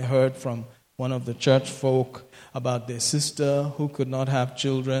recently I heard from one of the church folk about their sister who could not have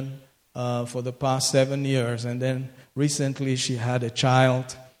children for the past 7 years. And then recently she had a child.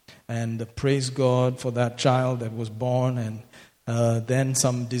 And praise God for that child that was born. And then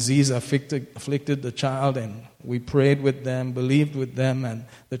some disease afflicted the child, and we prayed with them, believed with them, and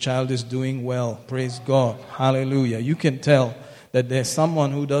the child is doing well. Praise God. Hallelujah. You can tell that there's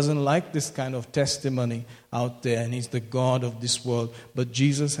someone who doesn't like this kind of testimony out there, and he's the God of this world. But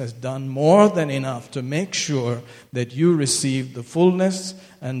Jesus has done more than enough to make sure that you receive the fullness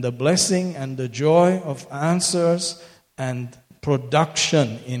and the blessing and the joy of answers and production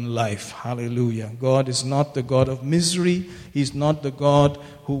in life. Hallelujah. God is not the God of misery. He's not the God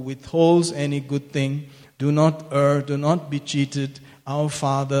who withholds any good thing. Do not err. Do not be cheated. Our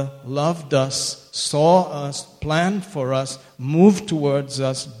Father loved us, saw us, planned for us, moved towards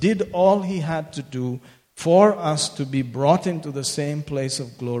us, did all He had to do for us to be brought into the same place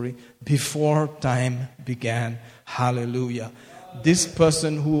of glory before time began. Hallelujah. This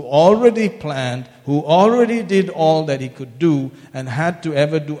person who already planned, who already did all that He could do and had to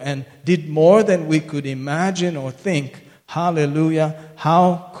ever do and did more than we could imagine or think. Hallelujah.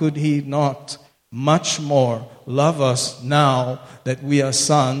 How could He not much more love us now that we are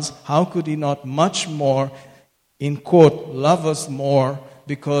sons? How could He not much more, in quote, love us more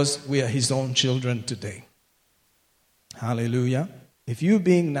because we are His own children today? Hallelujah. If you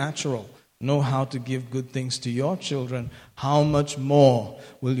being natural know how to give good things to your children, how much more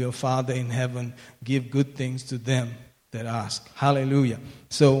will your Father in heaven give good things to them that ask? Hallelujah.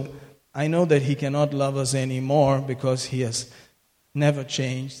 So I know that He cannot love us anymore because He has never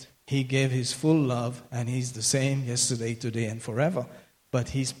changed. He gave His full love, and He's the same yesterday, today, and forever. But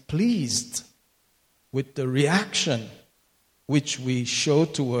He's pleased with the reaction which we show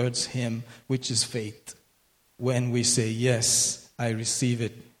towards Him, which is faith. When we say, yes, I receive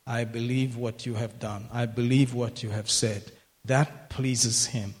it. I believe what you have done. I believe what you have said. That pleases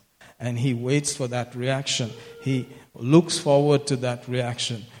Him. And He waits for that reaction. He looks forward to that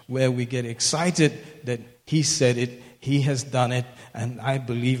reaction where we get excited that He said it, He has done it, and I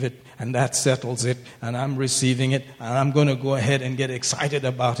believe it, and that settles it, and I'm receiving it, and I'm going to go ahead and get excited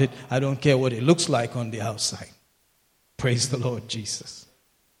about it. I don't care what it looks like on the outside. Praise the Lord Jesus.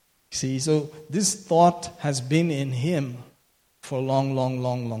 See, so this thought has been in Him for a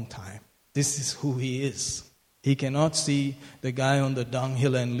long time. This is who He is. He cannot see the guy on the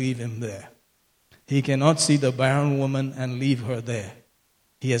dunghill and leave him there. He cannot see the barren woman and leave her there.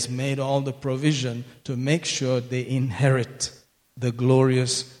 He has made all the provision to make sure they inherit the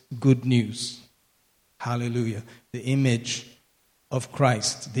glorious good news. Hallelujah. The image of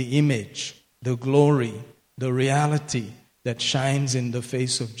Christ, the image, the glory, the reality that shines in the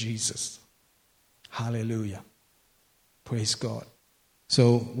face of Jesus. Hallelujah. Praise God.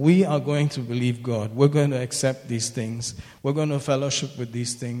 So we are going to believe God. We're going to accept these things. We're going to fellowship with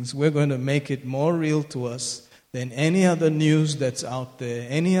these things. We're going to make it more real to us than any other news that's out there,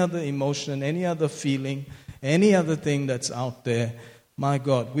 any other emotion, any other feeling, any other thing that's out there. My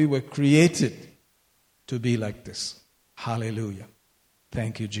God, we were created to be like this. Hallelujah.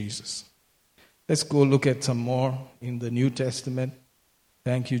 Thank you, Jesus. Let's go look at some more in the New Testament.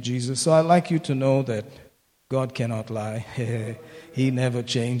 Thank you, Jesus. So I'd like you to know that God cannot lie. He never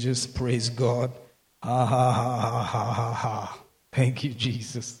changes. Praise God. Ha, ha, ha, ha, ha, ha, ha. Thank you,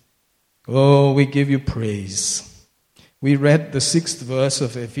 Jesus. Oh, we give you praise. We read the 6th verse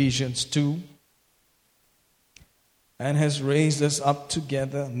of Ephesians 2. And has raised us up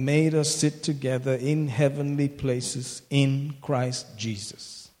together, made us sit together in heavenly places in Christ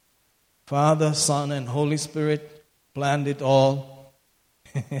Jesus. Father, Son, and Holy Spirit planned it all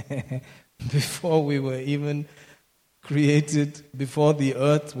before we were even created, before the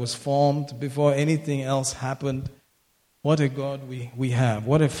earth was formed, before anything else happened. What a God we have.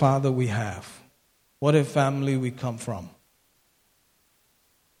 What a Father we have. What a family we come from.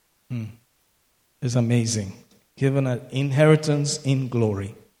 It's amazing. Given an inheritance in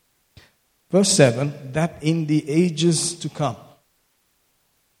glory. Verse 7, that in the ages to come,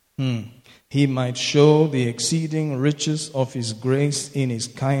 he might show the exceeding riches of his grace in his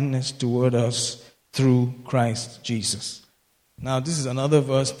kindness toward us through Christ Jesus. Now, this is another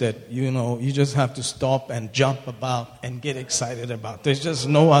verse that, you just have to stop and jump about and get excited about. There's just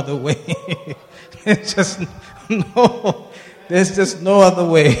no other way. There's just no other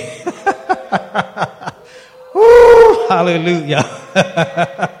way. Woo, hallelujah.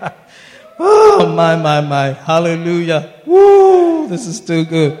 Oh, my. Hallelujah. Woo, this is too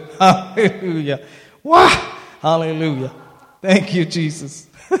good. Hallelujah. Wow. Hallelujah. Thank you, Jesus.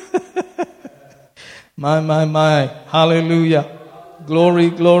 My. Hallelujah. Glory.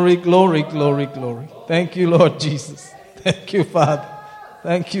 Thank you, Lord Jesus. Thank you, Father.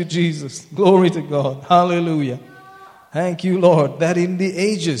 Thank you, Jesus. Glory to God. Hallelujah. Thank you, Lord, that in the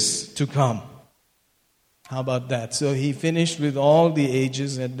ages to come. How about that? So he finished with all the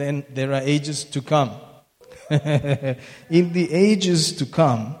ages, and then there are ages to come. In the ages to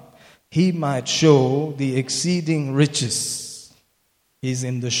come, he might show the exceeding riches. He's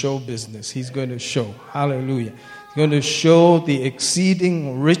in the show business. He's going to show. Hallelujah. He's going to show the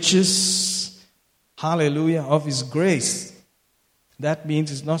exceeding riches, hallelujah, of his grace. That means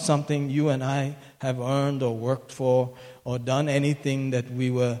it's not something you and I have earned or worked for or done anything that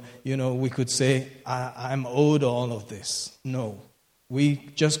we were, we could say, I'm owed all of this. No. We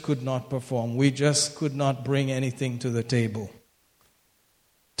just could not perform. We just could not bring anything to the table.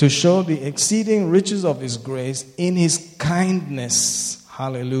 To show the exceeding riches of his grace in his kindness.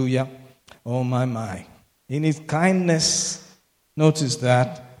 Hallelujah. Oh, my. In his kindness, notice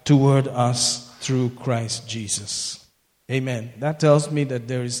that, toward us through Christ Jesus. Amen. That tells me that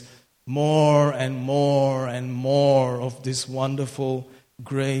there is more and more and more of this wonderful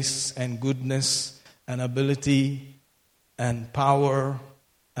grace and goodness and ability and power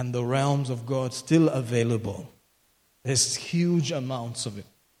and the realms of God still available. There's huge amounts of it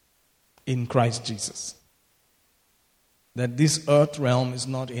in Christ Jesus. That this earth realm is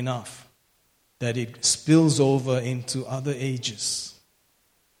not enough. That it spills over into other ages.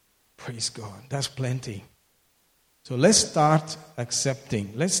 Praise God. That's plenty. So let's start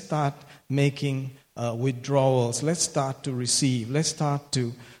accepting. Let's start making withdrawals. Let's start to receive. Let's start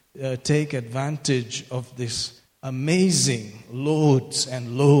to take advantage of this amazing loads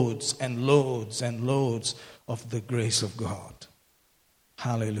and loads and loads and loads of the grace of God.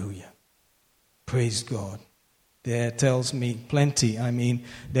 Hallelujah. Praise God. There tells me plenty. I mean,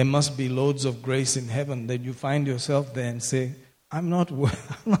 there must be loads of grace in heaven that you find yourself there and say, I'm not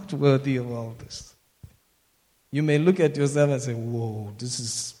worthy of all this. You may look at yourself and say, whoa, this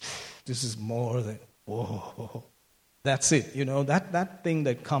is more than, whoa. That's it. That thing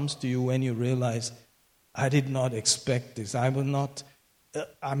that comes to you when you realize, I did not expect this. I'm not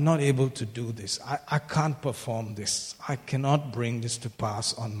able to do this. I can't perform this. I cannot bring this to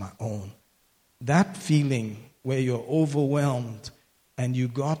pass on my own. That feeling where you're overwhelmed and you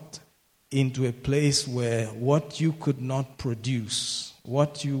got into a place where what you could not produce,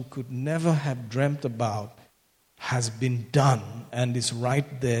 what you could never have dreamt about, has been done and is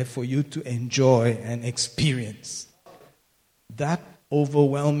right there for you to enjoy and experience. That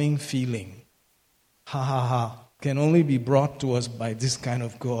overwhelming feeling, can only be brought to us by this kind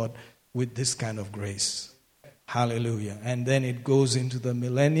of God with this kind of grace. Hallelujah. And then it goes into the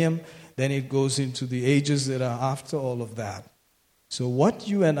millennium, then it goes into the ages that are after all of that. So what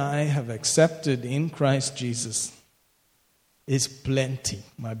you and I have accepted in Christ Jesus is plenty,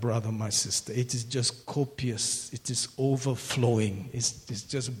 my brother, my sister. It is just copious. It is overflowing. It's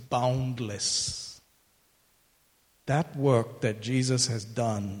just boundless. That work that Jesus has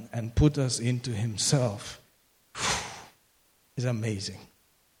done and put us into himself is amazing.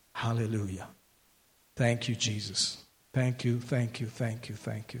 Hallelujah. Thank you, Jesus. Thank you.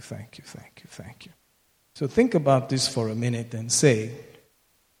 So think about this for a minute and say,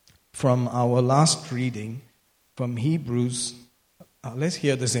 from our last reading, from Hebrews, let's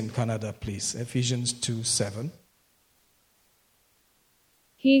hear this in Kannada, please. Ephesians 2:7.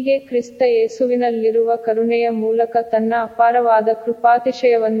 ಹೀಗೆ ಕ್ರಿಸ್ತ ಯೇಸುವಿನಲ್ಲಿರುವ ಕರುಣೆಯ ಮೂಲಕ ತನ್ನ ಅಪಾರವಾದ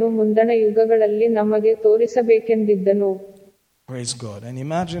ಕೃಪಾತಿಶಯವನ್ನು ಮುಂದಣ ಯುಗಗಳಲ್ಲಿ ನಮಗೆ ತೋರಿಸಬೇಕೆಂದಿದ್ದನು. Praise God. And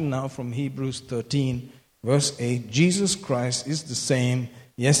imagine now from Hebrews 13 verse 8, Jesus Christ is the same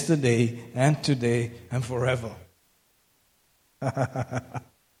yesterday and today and forever.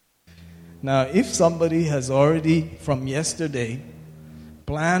 Now, if somebody has already from yesterday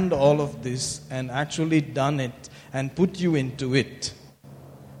planned all of this and actually done it and put you into it,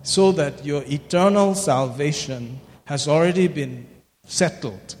 so that your eternal salvation has already been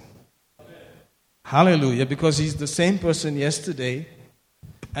settled. Hallelujah, because he's the same person yesterday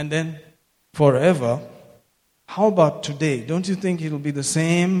and then forever. How about today? Don't you think it'll be the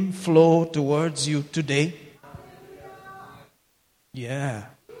same flow towards you today? Yeah.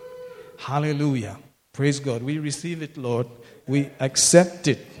 Hallelujah. Praise God. We receive it, Lord. We accept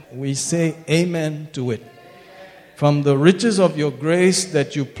it. We say amen to it. From the riches of your grace that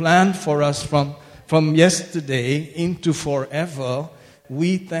you planned for us from yesterday into forever, we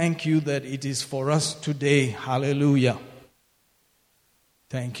thank you that it is for us today. Hallelujah.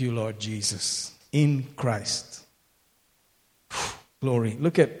 Thank you, Lord Jesus. In Christ. Glory.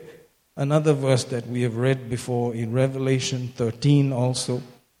 Look at another verse that we have read before in Revelation 13 also.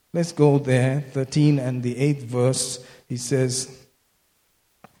 Let's go there. 13 and the 8th verse. He says,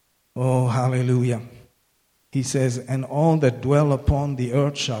 oh, hallelujah. He says, and all that dwell upon the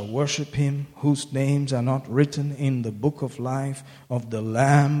earth shall worship him, whose names are not written in the book of life of the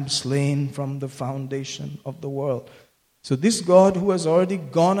Lamb slain from the foundation of the world. So this God who has already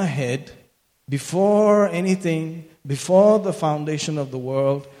gone ahead before anything, before the foundation of the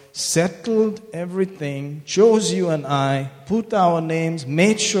world, settled everything, chose you and I, put our names,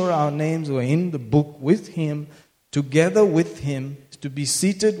 made sure our names were in the book with him, together with him, to be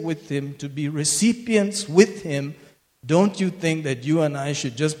seated with him, to be recipients with him. Don't you think that you and I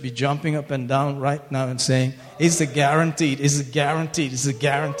should just be jumping up and down right now and saying, it's a guaranteed, it's a guaranteed, it's a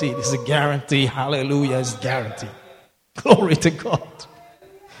guaranteed, it's a guarantee, hallelujah, it's guaranteed. Glory to God.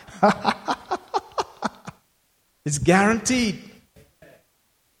 It's guaranteed.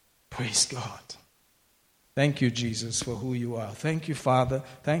 Praise God. Thank you, Jesus, for who you are. Thank you, Father.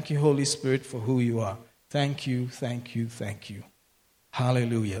 Thank you, Holy Spirit, for who you are. Thank you, thank you, thank you.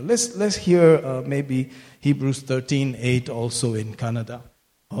 Hallelujah. Let's hear maybe Hebrews 13:8 also in Kannada.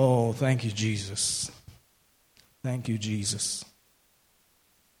 Oh, thank you, Jesus. Thank you, Jesus.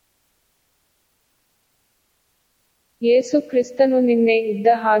 ಯೇಸು ಕ್ರಿಸ್ತನು ನಿನ್ನೆ ಇದ್ದ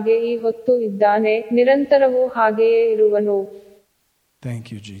ಹಾಗೆ ಈ ಹೊತ್ತು ಇದ್ದಾನೆ, ನಿರಂತರವೂ ಹಾಗೆಯೇ ಇರುವನು. Thank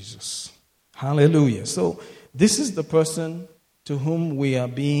you, Jesus. Hallelujah. So this is the person to whom we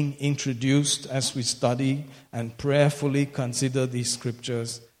are being introduced as we study and prayerfully consider these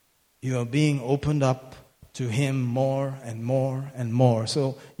scriptures. You are being opened up to him more and more and more. So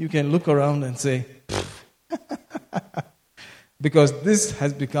you can look around and say, because this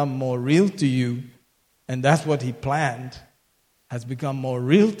has become more real to you, and that's what he planned, has become more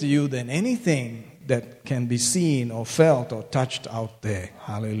real to you than anything that can be seen or felt or touched out there.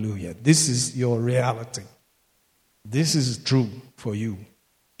 Hallelujah. This is your reality. This is true for you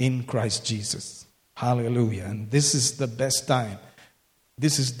in Christ Jesus. Hallelujah. And this is the best time.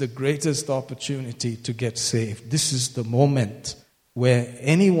 This is the greatest opportunity to get saved. This is the moment where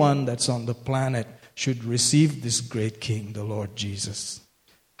anyone that's on the planet should receive this great King, the Lord Jesus.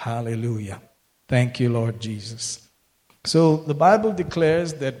 Hallelujah. Thank you, Lord Jesus. So the Bible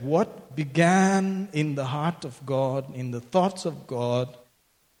declares that what began in the heart of God, in the thoughts of God,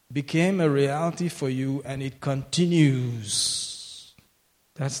 became a reality for you, and it continues.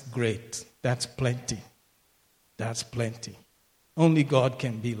 That's great. That's plenty. That's plenty. Only God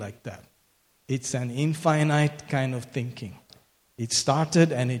can be like that. It's an infinite kind of thinking. It started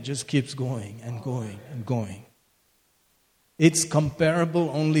and it just keeps going and going and going. It's comparable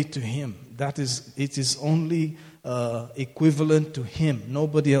only to him. It is only equivalent to him.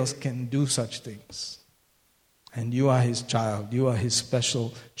 Nobody else can do such things. And you are his child. You are his special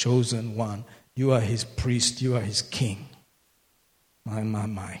chosen one. You are his priest. You are his king.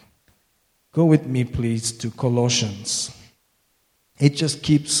 My. Go with me, please, to Colossians. It just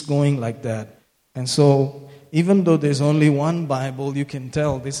keeps going like that. And so, even though there's only one Bible, you can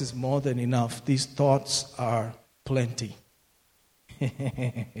tell this is more than enough. These thoughts are plenty.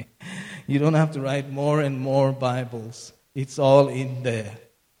 You don't have to write more and more Bibles. It's all in there.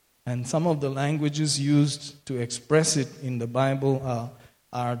 And some of the languages used to express it in the Bible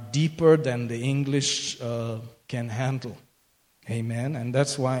are deeper than the English can handle. Amen. And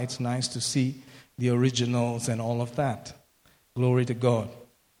that's why it's nice to see the originals and all of that. Glory to God.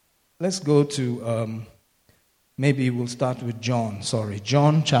 Let's go to Maybe we'll start with John.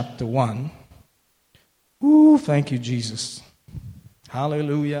 John chapter 1. Ooh, thank you, Jesus.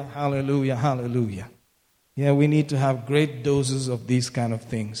 Hallelujah, hallelujah, hallelujah. Yeah, we need to have great doses of these kind of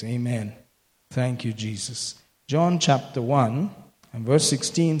things. Amen. Thank you, Jesus. John chapter 1 and verse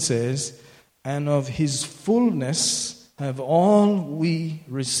 16 says, "And of his fullness have all we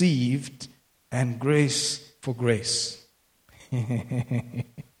received, and grace for grace."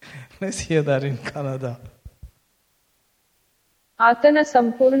 Let's hear that in Kannada. ಆತನ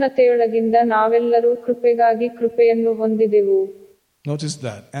ಸಂಪೂರ್ಣತೆಯೊಳಗಿಂದ ನಾವೆಲ್ಲರೂ ಕೃಪೆಗಾಗಿ ಕೃಪೆಯನ್ನು ಹೊಂದಿದೆವು. Notice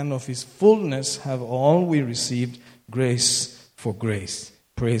that. "And of his fullness have all we received, grace for grace."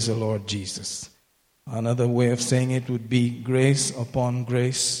 Praise the Lord Jesus. Another way of saying it would be grace upon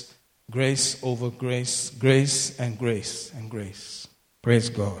grace, grace over grace, grace and grace and grace. Praise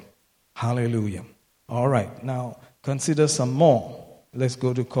God. Hallelujah. All right, now consider some more. Let's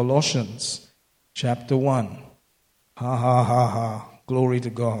go to Colossians chapter 1. Ha ha ha ha. Glory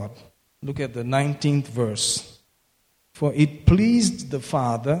to God. Look at the 19th verse. "For it pleased the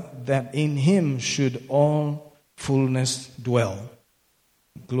Father that in him should all fullness dwell."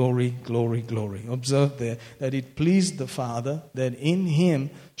 Glory, glory, glory. Observe there that it pleased the Father that in him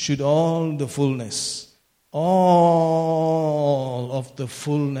should all the fullness, all of the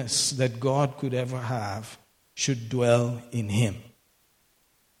fullness that God could ever have should dwell in him.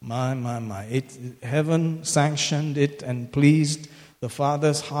 My. Heaven sanctioned it and pleased the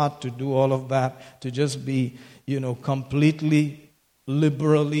Father's heart to do all of that, to just be, completely,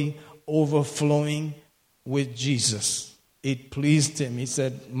 liberally overflowing with Jesus. It pleased him. He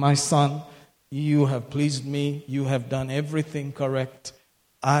said, "My son, you have pleased me. You have done everything correct.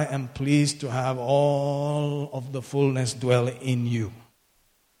 I am pleased to have all of the fullness dwell in you."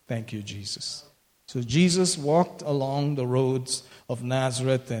 Thank you, Jesus. So Jesus walked along the roads of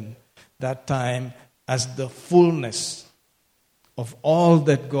Nazareth and that time as the fullness of all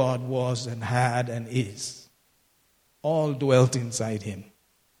that God was and had and is. All dwelt inside him.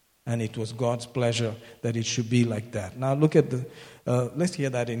 And it was God's pleasure that it should be like that. Now look at let's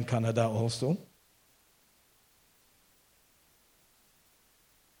hear that in Kannada also.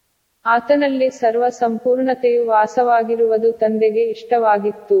 ಆತನಲ್ಲಿ ಸರ್ವ ಸಂಪೂರ್ಣತೆಯು ವಾಸವಾಗಿರುವುದು ತಂದೆಗೆ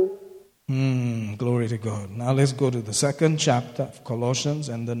ಇಷ್ಟವಾಗಿತ್ತು. Glory to God. Now let's go to the 2nd chapter of Colossians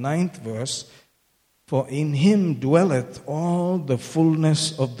and the 9th verse. "For in him dwelleth all the fullness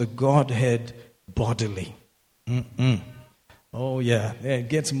of the Godhead bodily." Oh yeah, it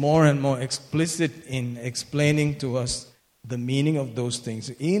gets more and more explicit in explaining to us the meaning of those things.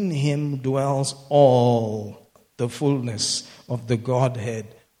 In him dwells all the fullness of the Godhead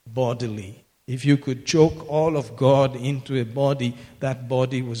bodily. If you could choke all of God into a body, that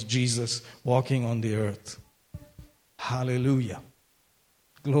body was Jesus walking on the earth. Hallelujah.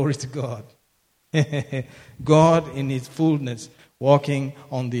 Glory to God. God in his fullness walking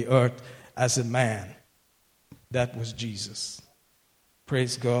on the earth as a man. That was Jesus.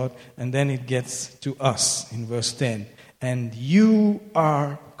 Praise God. And then it gets to us in verse 10. "And you are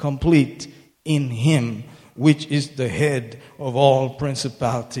complete in him, which is the head of all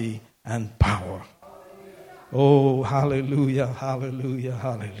principality and power." Oh, hallelujah, hallelujah,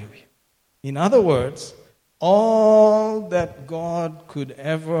 hallelujah. In other words, all that God could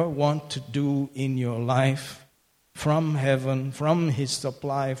ever want to do in your life, from heaven, from his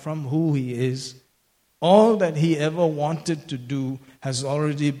supply, from who he is, all that he ever wanted to do has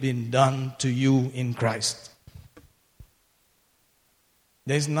already been done to you in Christ.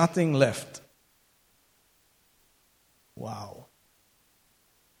 There's nothing left. Wow.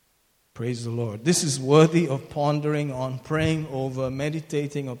 Praise the Lord. This is worthy of pondering on, praying over,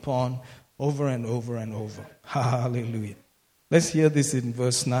 meditating upon, over and over and over. Hallelujah. Let's hear this in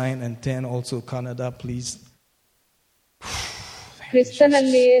verse 9 and 10 also. Kannada, please.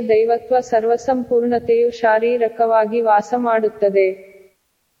 ಕ್ರಿಸ್ತನಲ್ಲಿಯೇ ದೈವತ್ವ ಸರ್ವಸಂಪೂರ್ಣತೆಯು ಶಾರೀರಕವಾಗಿ ವಾಸಮಾಡುತ್ತದೆ.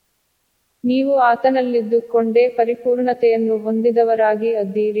 ನೀವು ಆತನಲ್ಲಿದ್ದುಕೊಂಡೇ ಪರಿಪೂರ್ಣತೆಯನ್ನು ಹೊಂದಿದವರಾಗಿ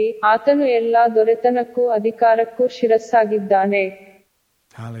ಅದ್ದೀರಿ. ಆತನು ಎಲ್ಲಾ ದೊರೆತನಕ್ಕೂ ಅಧಿಕಾರಕ್ಕೂ ಶಿರಸ್ಸಾಗಿದ್ದಾನೆ.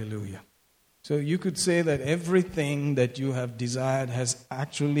 Hallelujah. So you could say that everything that you have desired has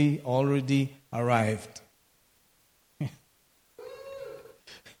actually already arrived.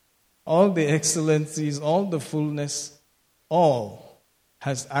 All the excellencies, all the fullness, all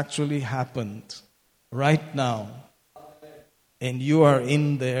has actually happened right now. And you are in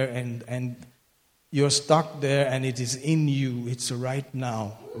there and you're stuck there and it is in you. It's right now,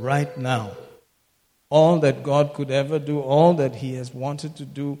 right now. All that God could ever do, all that he has wanted to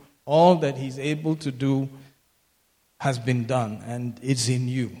do, all that he's able to do has been done and it's in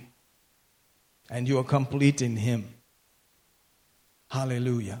you. And you are complete in him.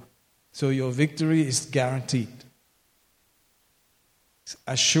 Hallelujah. So your victory is guaranteed.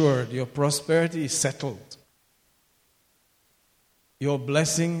 assured. Your prosperity is settled. Your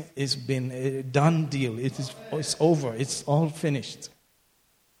blessing has been a done deal. It's over. It's all finished.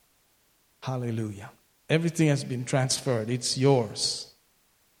 Hallelujah. Everything has been transferred. It's yours.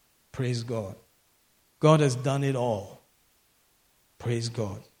 Praise God. God has done it all. Praise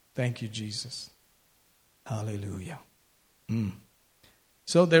God. Thank you, Jesus. Hallelujah.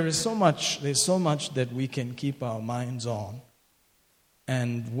 So there's so much that we can keep our minds on.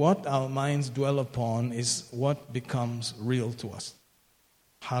 And what our minds dwell upon is what becomes real to us.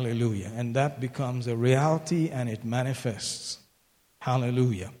 Hallelujah. And that becomes a reality and it manifests.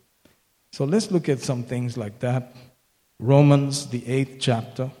 Hallelujah. So let's look at some things like that. Romans, the 8th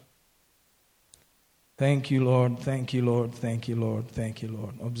chapter. Thank you, Lord. Thank you, Lord. Thank you, Lord. Thank you,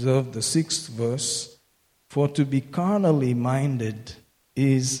 Lord. Observe the 6th verse. For to be carnally minded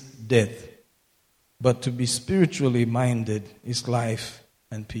is death, but to be spiritually minded is life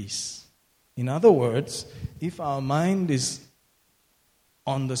and peace. In other words, if our mind is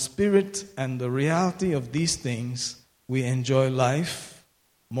on the spirit and the reality of these things, we enjoy life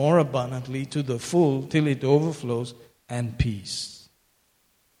more abundantly to the full till it overflows, and peace.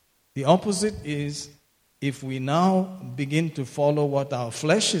 The opposite is, if we now begin to follow what our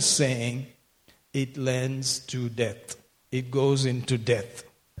flesh is saying, it lends to death. It goes into death.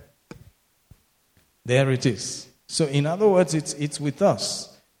 There it is. So in other words, it's with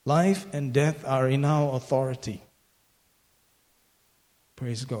us. Life and death are in our authority.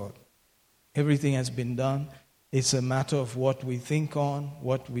 Praise God. Everything has been done. It's a matter of what we think on,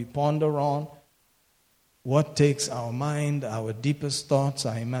 what we ponder on, what takes our mind, our deepest thoughts,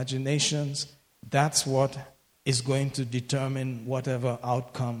 our imaginations. That's what is going to determine whatever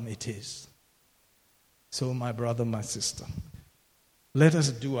outcome it is. So my brother, my sister, let us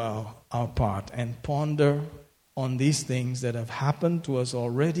do our part and ponder on these things that have happened to us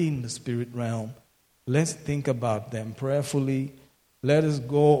already in the spirit realm. Let's think about them prayerfully. Let us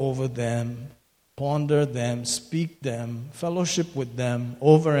go over them, ponder them, speak them, fellowship with them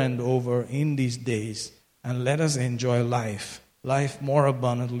over and over in these days. And let us enjoy life more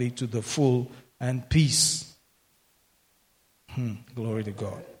abundantly to the full, and peace. Glory to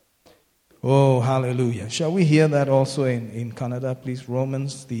God. Oh, hallelujah. Shall we hear that also in Kannada, please?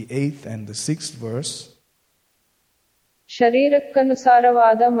 Romans, the 8th and the 6th verse.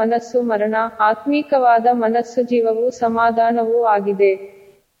 ಶರೀರಕ್ಕನುಸಾರವಾದ ಮನಸ್ಸು ಮರಣ, ಆತ್ಮೀಕವಾದ ಮನಸ್ಸು ಜೀವವೂ ಸಮಾಧಾನವೂ ಆಗಿದೆ.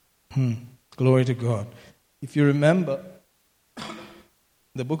 Glory to God. If you remember,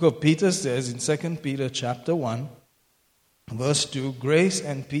 the book of Peter says in 2 Peter chapter 1, verse 2, grace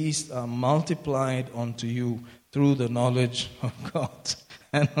and peace are multiplied unto you through the knowledge of God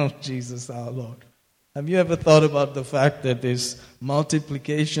and of Jesus our Lord. Have you ever thought about the fact that this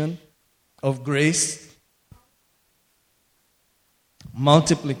multiplication of grace,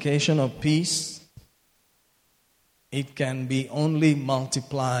 multiplication of peace, it can be only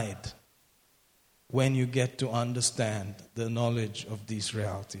multiplied when you get to understand the knowledge of these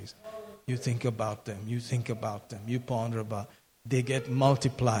realities. You think about them, you ponder about, they get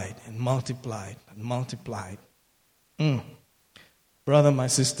multiplied and multiplied and multiplied. Brother, my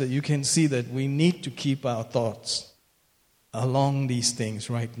sister, you can see that we need to keep our thoughts along these things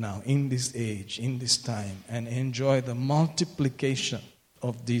right now, in this age, in this time, and enjoy the multiplication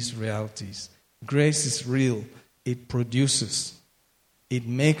of these realities. Grace is real. It produces. It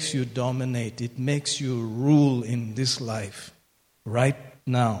makes you dominate. It makes you rule in this life, right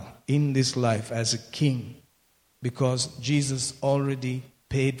now, in this life as a king, because Jesus already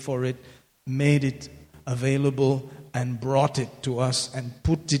paid for it, made it available, and brought it to us and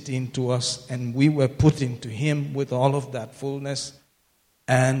put it into us, and we were put into Him with all of that fullness.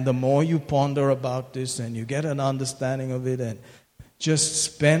 And the more you ponder about this and you get an understanding of it and just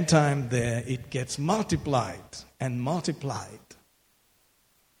spend time there, it gets multiplied and multiplied.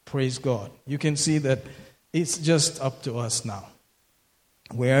 Praise God. You can see that it's just up to us now,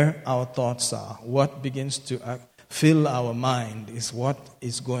 where our thoughts are. What begins to fill our mind is what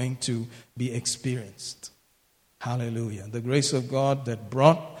is going to be experienced. Hallelujah. The grace of God that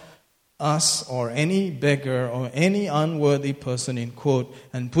brought us or any beggar or any unworthy person in quote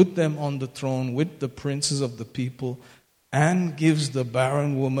and put them on the throne with the princes of the people and gives the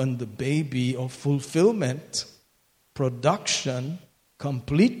barren woman the baby of fulfillment, production,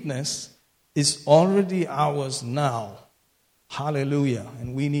 completeness is already ours now. Hallelujah.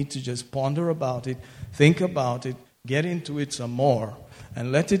 And we need to just ponder about it, think about it, get into it some more,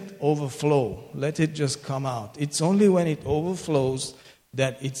 and let it overflow. Let it just come out. It's only when it overflows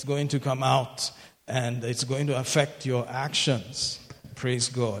that it's going to come out and it's going to affect your actions. Praise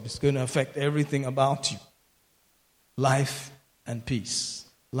God. It's going to affect everything about you. Life and peace.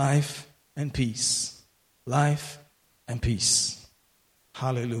 Life and peace. Life and peace.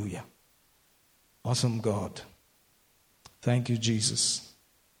 Hallelujah. Awesome God. Thank you, Jesus.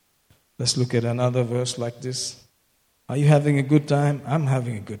 Let's look at another verse like this. Are you having a good time? I'm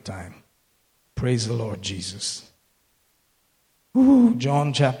having a good time. Praise the Lord Jesus.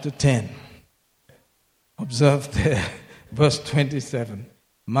 John chapter 10. Observe there, verse 27.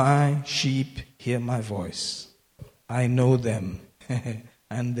 My sheep hear my voice. I know them,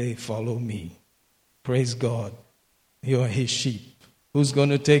 and they follow me. Praise God. You are his sheep. Who's going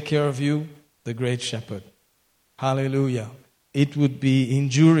to take care of you? The great shepherd. Hallelujah. It would be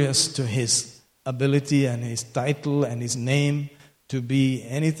injurious to his ability and his title and his name to be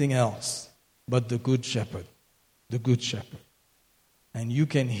anything else but the good shepherd. The good shepherd. And you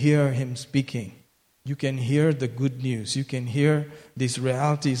can hear him speaking. You can hear the good news. You can hear these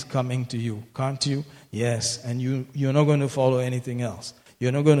realities coming to you, can't you? Yes, and you're not going to follow anything else.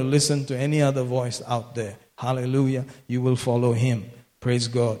 You're not going to listen to any other voice out there. Hallelujah. You will follow him. Praise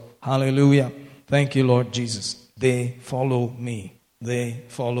God. Hallelujah. Thank you, Lord Jesus. They follow me. They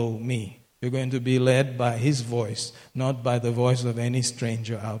follow me. You're going to be led by his voice, not by the voice of any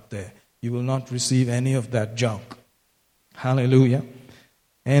stranger out there. You will not receive any of that junk. Hallelujah.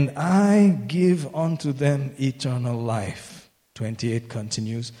 And I give unto them eternal life. 28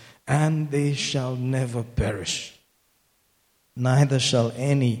 continues. And they shall never perish. Neither shall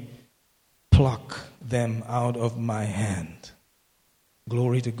any pluck them out of my hand.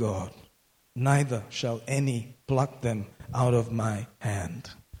 Glory to God. Neither shall any pluck them out of my hand.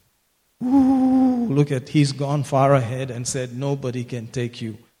 Ooh, look at, he's gone far ahead and said, nobody can take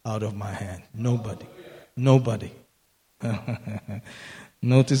you out of my hand. Nobody. Nobody.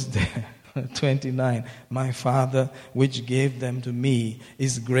 Notice there, 29, my Father which gave them to me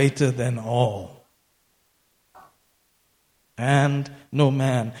is greater than all. And no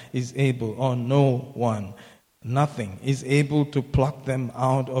man is able, or no one, nothing is able to pluck them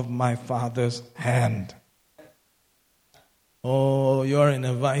out of my Father's hand. Oh, you are in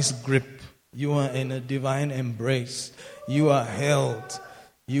a vice grip. You are in a divine embrace. You are held.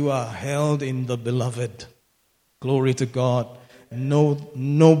 You are held in the beloved. Glory to God.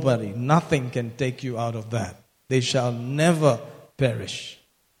 Nobody, nothing can take you out of that. They shall never perish.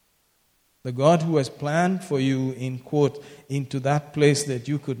 The God who has planned for you, in quote, into that place that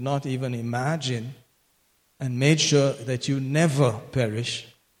you could not even imagine, and made sure that you never perish,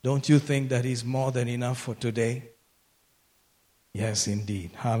 don't you think that is more than enough for today? Yes,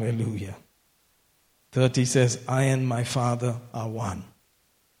 indeed. Hallelujah. 30 says, I and my Father are one.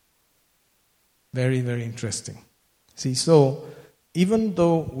 Very, very interesting. See, so even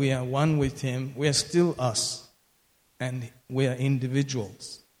though we are one with him, we are still us. And we are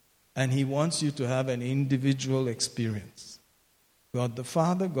individuals. And he wants you to have an individual experience. God the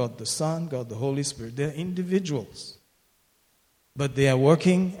Father, God the Son, God the Holy Spirit, they're individuals. But they are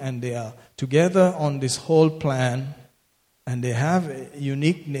working and they are together on this whole plan. And they have a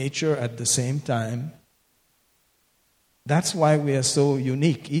unique nature at the same time. That's why we are so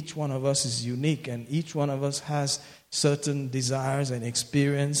unique. Each one of us is unique, and each one of us has certain desires and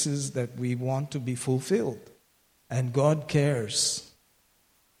experiences that we want to be fulfilled. And God cares.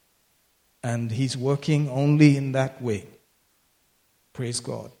 And he's working only in that way. Praise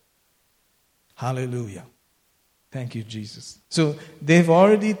God. Hallelujah. Thank you, Jesus. So they've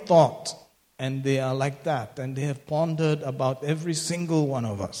already thought, and they are like that, and they have pondered about every single one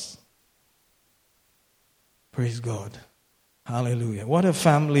of us. Praise God. Hallelujah. What a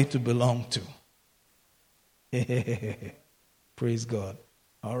family to belong to. Praise God.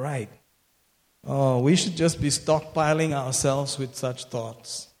 All right. Oh, we should just be stockpiling ourselves with such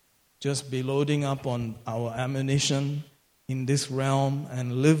thoughts. Just be loading up on our ammunition in this realm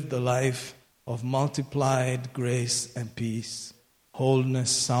and live the life of multiplied grace and peace,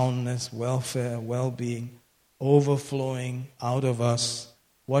 wholeness, soundness, welfare, well-being, overflowing out of us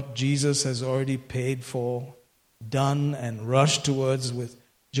what Jesus has already paid for, done and rushed towards, with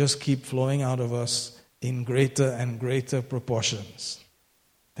just keep flowing out of us in greater and greater proportions.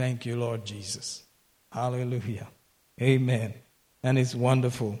 Thank you, Lord Jesus. Hallelujah. Amen. And it's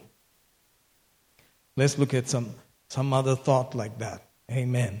wonderful. Let's look at some other thought like that.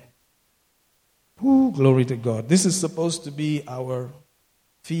 Amen. Ooh, glory to God. This is supposed to be our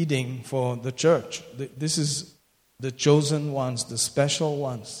feeding for the church. This is the chosen ones, the special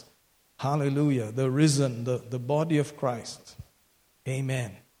ones. Hallelujah. The risen, the body of Christ.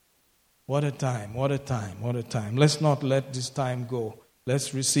 Amen. What a time, what a time, what a time. Let's not let this time go.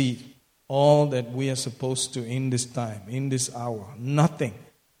 Let's receive all that we are supposed to in this time, in this hour. Nothing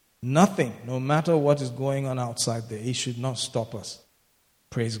Nothing, no matter what is going on outside there, it should not stop us.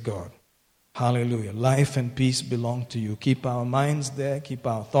 Praise God. Hallelujah. Life and peace belong to you. Keep our minds there. Keep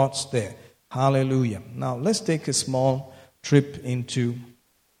our thoughts there. Hallelujah. Now, let's take a small trip into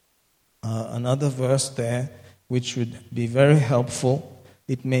another verse there, which would be very helpful.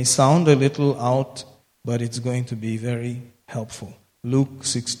 It may sound a little out, but it's going to be very helpful. Luke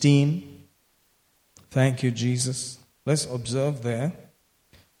 16. Thank you, Jesus. Let's observe there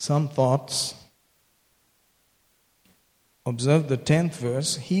some thoughts. Observe the 10th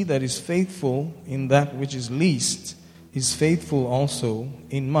verse. He that is faithful in that which is least is faithful also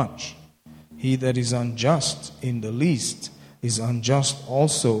in much. He that is unjust in the least is unjust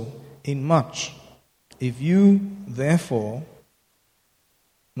also in much. If you therefore,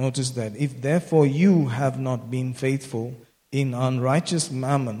 notice that, if therefore you have not been faithful in unrighteous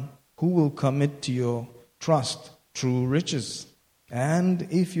mammon, who will commit to your trust true riches? And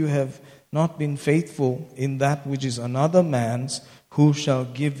if you have not been faithful in that which is another man's, who shall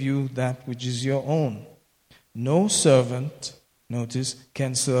give you that which is your own? No servant, notice,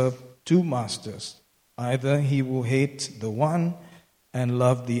 can serve two masters. Either he will hate the one and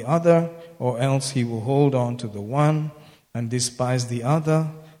love the other, or else he will hold on to the one and despise the other.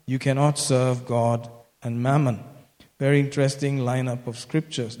 You cannot serve God and mammon. Very interesting lineup of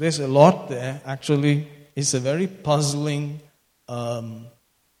scriptures. There's a lot there. Actually, it's a very puzzling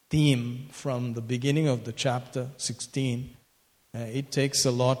theme from the beginning of the chapter 16. It takes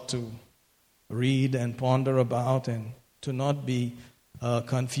a lot to read and ponder about and to not be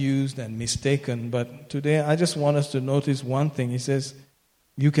confused and mistaken. But today I just want us to notice one thing. He says,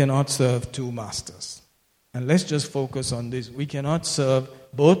 you cannot serve two masters. And let's just focus on this. We cannot serve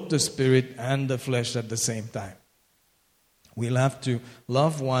both the spirit and the flesh at the same time. We'll have to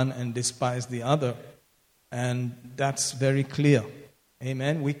love one and despise the other. And that's very clear.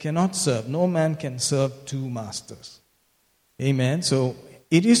 Amen. We cannot serve. No man can serve two masters. Amen. So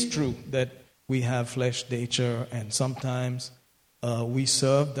it is true that we have flesh nature, and sometimes we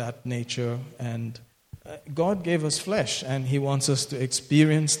serve that nature. And God gave us flesh, and He wants us to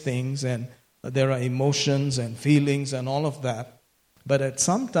experience things, and there are emotions and feelings and all of that. But at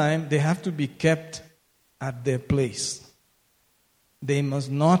some time, they have to be kept at their place. They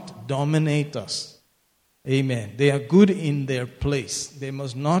must not dominate us. Amen. They are good in their place. They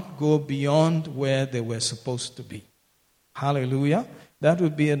must not go beyond where they were supposed to be. Hallelujah. That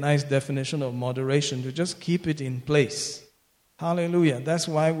would be a nice definition of moderation, to just keep it in place. Hallelujah. That's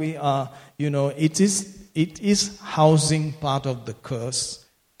why we are, it is housing part of the curse,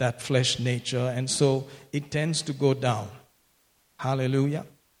 that flesh nature, and so it tends to go down. Hallelujah.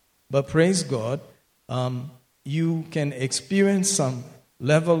 But praise God, you can experience some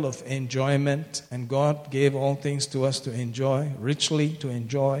level of enjoyment, and God gave all things to us to enjoy, richly to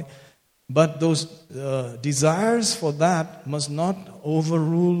enjoy. But those desires for that must not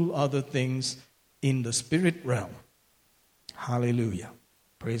overrule other things in the spirit realm. Hallelujah.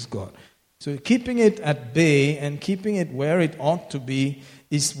 Praise God. So keeping it at bay and keeping it where it ought to be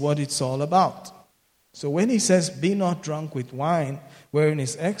is what it's all about. So when he says, be not drunk with wine, wherein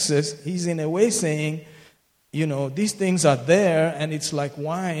is excess, he's in a way saying, these things are there, and it's like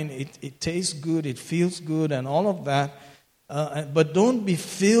wine. It tastes good, it feels good, and all of that. But don't be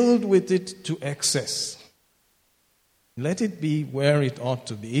filled with it to excess. Let it be where it ought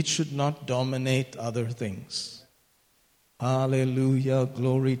to be. It should not dominate other things. Hallelujah.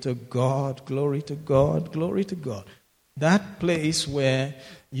 Glory to God. Glory to God. Glory to God. That place where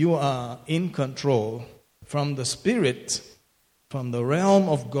you are in control from the Spirit, from the realm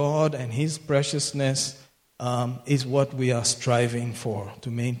of God and His preciousness, is what we are striving for, to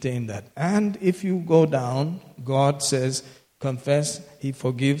maintain that. And if you go down, God says, confess, He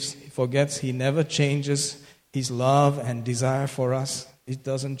forgives, He forgets, He never changes His love and desire for us. It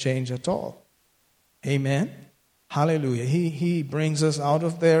doesn't change at all. Amen. Hallelujah. He brings us out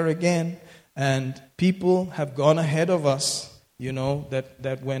of there again, and people have gone ahead of us,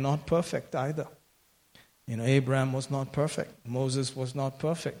 that we're not perfect either. Abraham was not perfect. Moses was not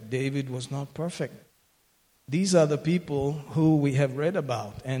perfect. David was not perfect. These are the people who we have read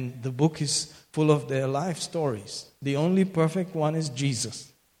about, and the book is full of their life stories. The only perfect one is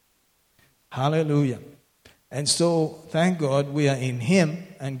Jesus. Hallelujah. And so, thank God we are in Him,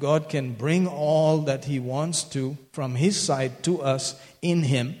 and God can bring all that He wants to from His side to us in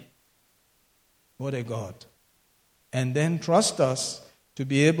Him. What a God. And then trust us to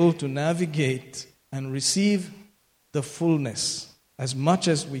be able to navigate and receive the fullness as much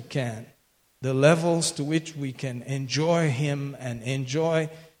as we can. The levels to which we can enjoy Him and enjoy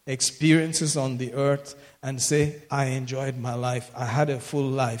experiences on the earth and say, I enjoyed my life. I had a full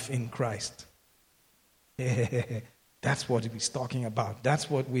life in Christ. That's what he's talking about. That's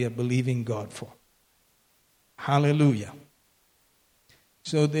what we are believing God for. Hallelujah.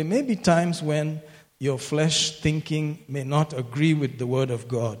 So there may be times when your flesh thinking may not agree with the word of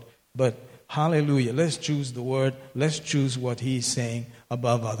God. But hallelujah, let's choose the word. Let's choose what he's saying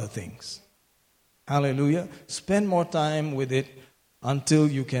above other things. Hallelujah. Spend more time with it until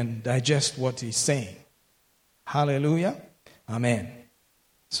you can digest what he's saying. Hallelujah. Amen.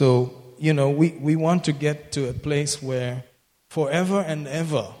 So, we want to get to a place where forever and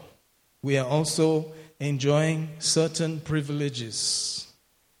ever we are also enjoying certain privileges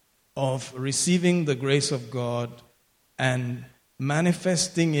of receiving the grace of God and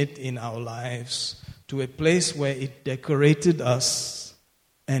manifesting it in our lives to a place where it decorated us,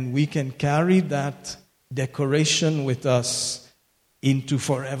 and we can carry that decoration with us into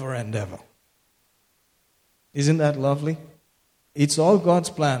forever and ever. Isn't that lovely? It's all God's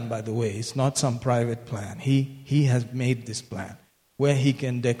plan, by the way. It's not some private plan. He has made this plan where he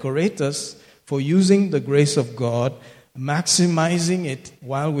can decorate us for using the grace of God, maximizing it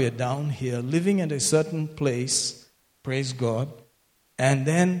while we're down here, living at a certain place, praise God, and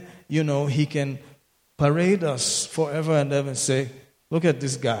then, he can parade us forever and ever and say, look at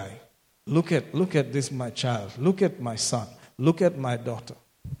this guy, look at this, my child, look at my son, look at my daughter,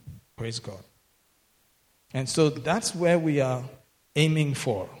 praise God. And so that's where we are aiming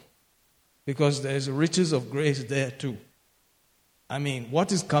for, because there's riches of grace there too. I mean,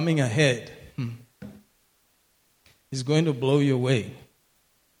 what is coming ahead is going to blow you away.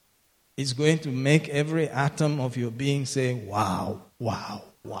 It's going to make every atom of your being say, wow, wow,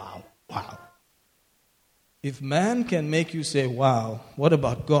 wow, wow. If man can make you say, wow, what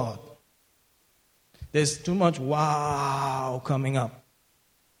about God? There's too much wow coming up.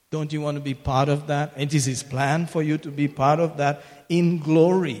 Don't you want to be part of that? It is his plan for you to be part of that in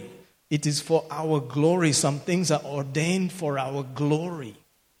glory. It is for our glory. Some things are ordained for our glory.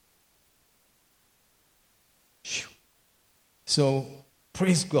 So,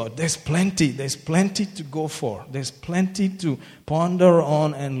 praise God. There's plenty to go for. There's plenty to ponder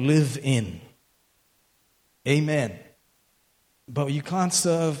on and live in. Amen. But you can't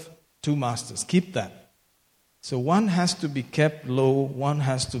serve two masters. Keep that. So one has to be kept low, one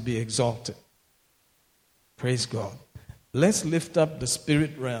has to be exalted. Praise God. Let's lift up the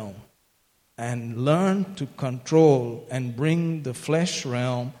spirit realm and learn to control and bring the flesh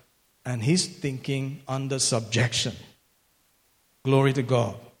realm and his thinking under subjection. Glory to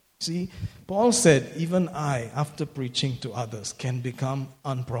God. See, Paul said, even I, after preaching to others, can become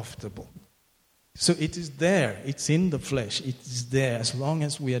unprofitable. So it is there. It's in the flesh. It is there. As long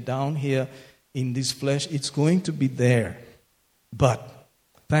as we are down here in this flesh, it's going to be there. But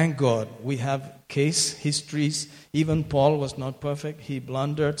thank God we have case histories. Even Paul was not perfect. He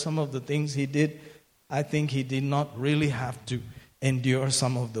blundered. Some of the things he did, I think he did not really have to endure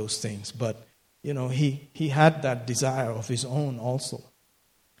some of those things. But, he had that desire of his own also.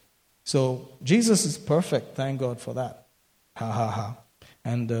 So Jesus is perfect. Thank God for that. Ha ha ha.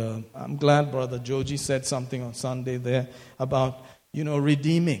 And I'm glad Brother Joji said something on Sunday there about,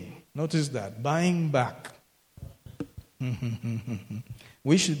 redeeming. Notice that. Buying back.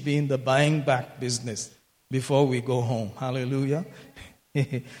 We should be in the buying back business before we go home. Hallelujah.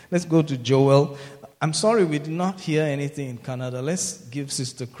 Let's go to Joel. I'm sorry we did not hear anything in Canada. Let's give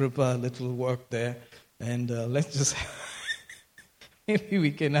Sister Kripa a little work there. And let's just... Maybe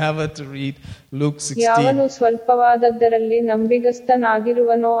we can have her to read Luke 16. ಯಾವನು ಸ್ವಲ್ಪವಾದದ್ದರಲ್ಲಿ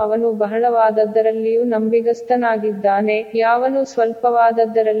ನಂಬಿಗಸ್ತನಾಗಿರುವನೋ ಅವನು ಬಹಳವಾದದ್ದರಲ್ಲಿಯೂ ನಂಬಿಗಸ್ತನಾಗಿದ್ದಾನೆ. ಯಾವನು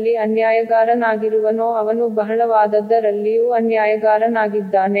ಸ್ವಲ್ಪವಾದದ್ದರಲ್ಲಿ ಅನ್ಯಾಯಗಾರನಾಗಿರುವನೋ ಅವನು ಬಹಳವಾದದ್ದರಲ್ಲಿಯೂ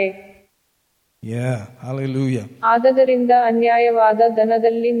ಅನ್ಯಾಯಗಾರನಾಗಿದ್ದಾನೆ. Yeah, hallelujah. ಆದದರಿಂದ ಅನ್ಯಾಯವಾದ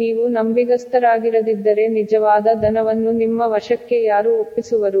ಧನದಲ್ಲಿ ನೀವು ನಂಬಿಗಸ್ತರಾಗಿರದಿದ್ದರೆ ನಿಜವಾದ ಧನವನ್ನು ನಿಮ್ಮ ವಶಕ್ಕೆ ಯಾರು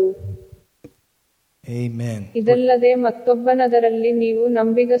ಒಪ್ಪಿಸುವರು? Amen. ಇದಲ್ಲದೆ ಮತ್ತೊಬ್ಬನದರಲ್ಲಿ ನೀವು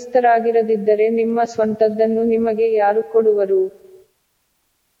ನಂಬಿಗಸ್ತರಾಗಿರದಿದ್ದರೆ ನಿಮ್ಮ ಸ್ವಂತದ್ದನ್ನು ನಿಮಗೆ ಯಾರು ಕೊಡುವರು?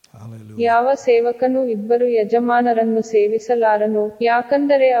 ಯಾವ ಸೇವಕನು ಇಬ್ಬರು ಯಜಮಾನರನ್ನು ಸೇವಿಸಲಾರನು,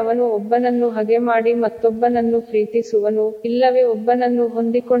 ಯಾಕಂದರೆ ಅವನು ಒಬ್ಬನನ್ನು ಹಗೆಮಾಡಿ ಮತ್ತೊಬ್ಬನನ್ನು ಪ್ರೀತಿಸುವನು, ಇಲ್ಲವೇ ಒಬ್ಬನನ್ನು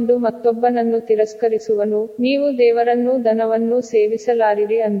ಹೊಂದಿಕೊಂಡು ಮತ್ತೊಬ್ಬನನ್ನು ತಿರಸ್ಕರಿಸುವನು. ನೀವು ದೇವರನ್ನೂ ಧನವನ್ನೂ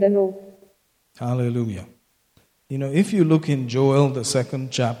ಸೇವಿಸಲಾರಿರಿ ಅಂದನು. Hallelujah. If you look in Joel, the 2nd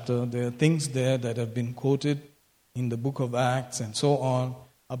chapter, there are things there that have been quoted in the book of Acts and so on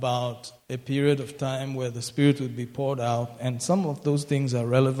about a period of time where the Spirit will be poured out, and some of those things are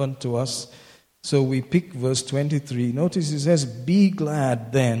relevant to us. So we pick verse 23. Notice it says, "Be glad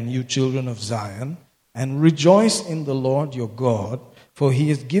then, you children of Zion, and rejoice in the Lord your God, For he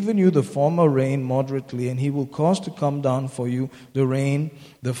has given you the former rain moderately, and he will cause to come down for you the rain,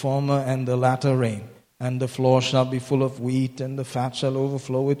 the former and the latter rain. And the floor shall be full of wheat, and the fat shall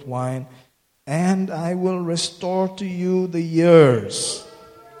overflow with wine. And I will restore to you the years,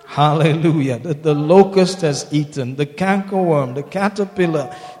 hallelujah, that the locust has eaten, the cankerworm, the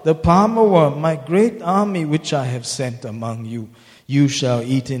caterpillar, the palmer worm, my great army which I have sent among you. You shall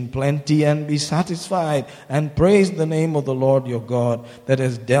eat in plenty and be satisfied, and praise the name of the Lord your God, that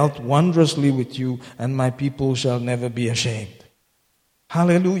has dealt wondrously with you, and my people shall never be ashamed.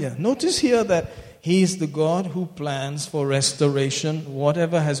 Hallelujah. Notice here that he is the God who plans for restoration.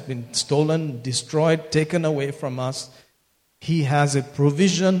 Whatever has been stolen, destroyed, taken away from us, he has a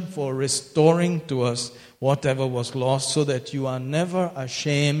provision for restoring to us whatever was lost, so that you are never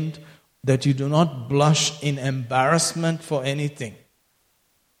ashamed, that you do not blush in embarrassment for anything.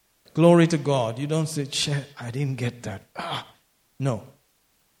 Glory to God. You don't say, I didn't get that. No.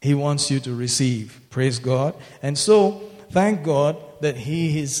 He wants you to receive. Praise God. And so, thank God that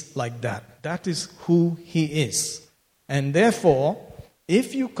he is like that. That is who he is. And therefore,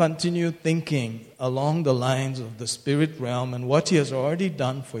 if you continue thinking along the lines of the spirit realm and what he has already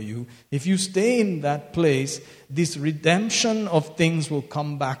done for you, if you stay in that place, this redemption of things will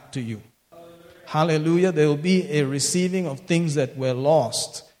come back to you. Hallelujah. There will be a receiving of things that were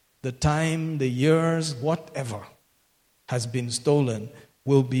lost. The time, the years, whatever has been stolen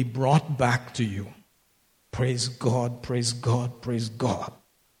will be brought back to you. Praise God, praise God, praise God.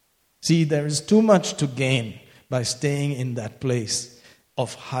 See, there is too much to gain by staying in that place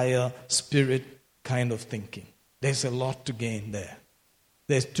of higher spirit kind of thinking. There's a lot to gain there.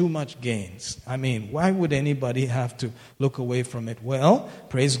 There's too much gains. I mean, why would anybody have to look away from it? Well,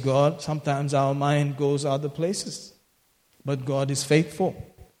 praise God, sometimes our mind goes other places. But God is faithful.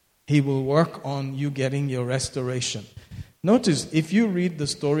 He will work on you getting your restoration. Notice, if you read the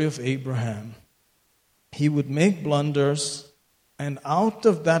story of Abraham, he would make blunders, and out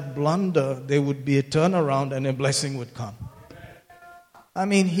of that blunder, there would be a turnaround and a blessing would come. I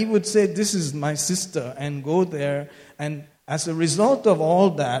mean, he would say, this is my sister, and go there, and as a result of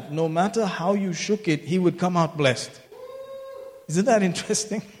all that, no matter how you shook it, he would come out blessed. Isn't that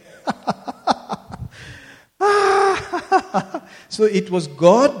interesting? So it was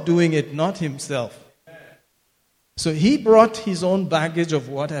God doing it, not himself. So he brought his own baggage of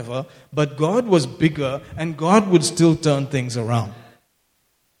whatever, but God was bigger, and God would still turn things around.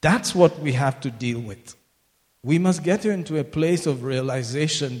 That's what we have to deal with. We must get into a place of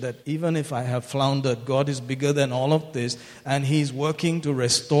realization that even if I have floundered, God is bigger than all of this, and he's working to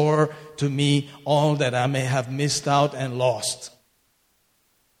restore to me all that I may have missed out and lost.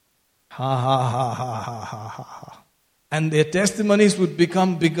 Ha ha ha ha ha ha ha. And their testimonies would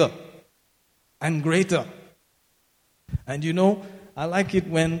become bigger and greater. And you know, I like it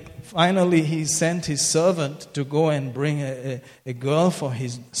when finally he sent his servant to go and bring a girl for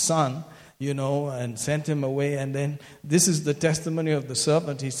his son, you know, and sent him away. And then this is the testimony of the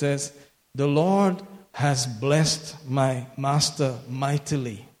servant. He says, the Lord has blessed my master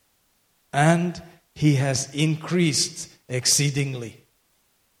mightily, and he has increased exceedingly.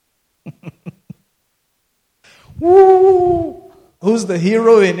 Woo! Who's the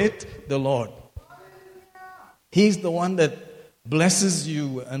hero in it? The Lord. He's the one that blesses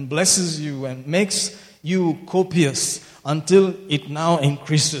you and makes you copious until it now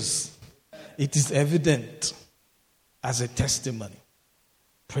increases. It is evident as a testimony.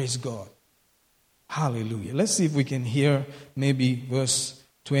 Praise God. Hallelujah. Let's see if we can hear maybe verse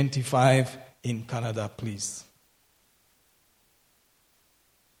 25 in Kannada, please.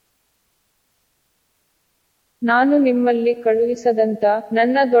 ನಾನು ನಿಮ್ಮಲ್ಲಿ ಕಳುಹಿಸದಂತ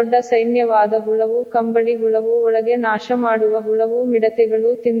ನನ್ನ ದೊಡ್ಡ ಸೈನ್ಯವಾದ ಹುಳವು, ಕಂಬಳಿ ಹುಳವು, ಒಳಗೆ ನಾಶಮಾಡುವ ಹುಳವು, ಮಿಡತೆಗಳು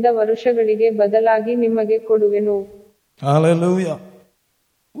ತಿಂದ ವರುಷಗಳಿಗೆ ಬದಲಾಗಿ ನಿಮಗೆ ಕೊಡುವೆನು. Hallelujah.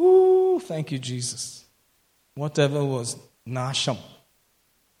 Ooh, thank you, Jesus. Whatever was nasham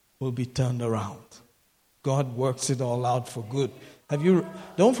will be turned around. God works it all out for good.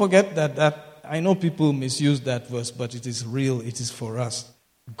 Don't forget that I know people misuse that verse, but it is real, it is for us.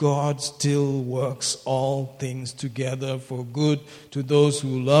 God still works all things together for good to those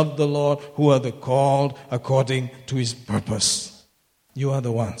who love the Lord, who are the called according to his purpose. You are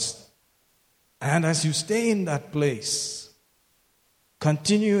the ones. And as you stay in that place,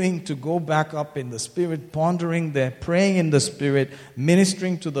 continuing to go back up in the Spirit, pondering there, praying in the Spirit,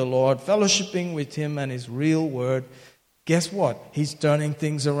 ministering to the Lord, fellowshipping with him and his real word, guess what? He's turning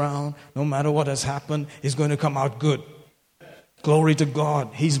things around. No matter what has happened, it's going to come out good. Glory to God.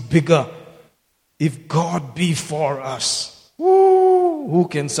 He's bigger. If God be for us, who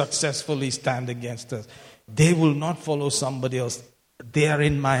can successfully stand against us? They will not follow somebody else. They are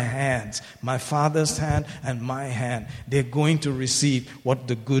in my hands, my Father's hand and my hand. They're going to receive what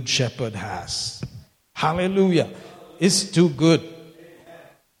the Good Shepherd has. Hallelujah. It's too good.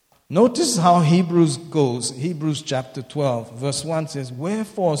 Notice how Hebrews goes. Hebrews chapter 12, verse 1 says,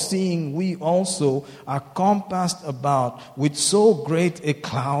 "Wherefore, seeing we also are compassed about with so great a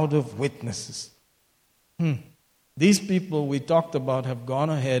cloud of witnesses." These people we talked about have gone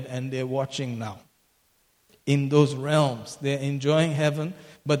ahead and they're watching now. In those realms, they're enjoying heaven,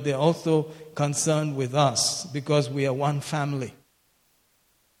 but they're also concerned with us because we are one family.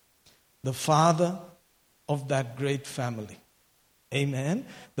 The Father of that great family. Amen.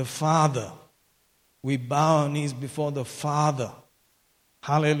 The Father. We bow our knees before the Father.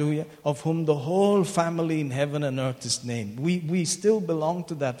 Hallelujah. Of whom the whole family in heaven and earth is named. We still belong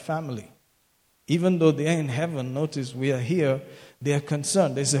to that family. Even though they are in heaven, notice we are here, they are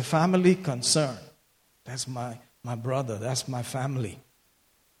concerned. There's a family concern. That's my brother. That's my family.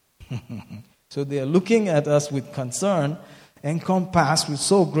 So they are looking at us with concern, encompassed with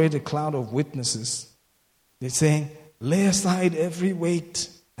so great a cloud of witnesses. They're saying, "Lay aside every weight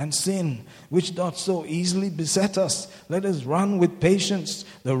and sin, which doth so easily beset us. Let us run with patience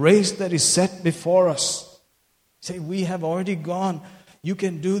the race that is set before us." Say, we have already gone. You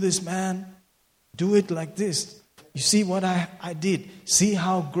can do this, man. Do it like this. You see what I did. See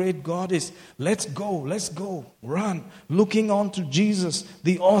how great God is. Let's go. Run. Looking on to Jesus,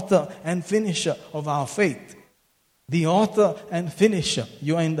 the author and finisher of our faith. The author and finisher.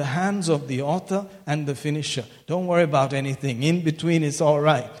 You are in the hands of the author and the finisher. Don't worry about anything. In between, it's all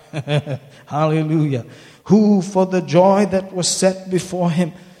right. Hallelujah. Who, for the joy that was set before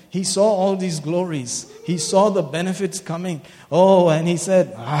him, he saw all these glories. He saw the benefits coming. Oh, and he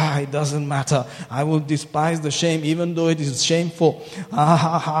said, it doesn't matter. I will despise the shame, even though it is shameful.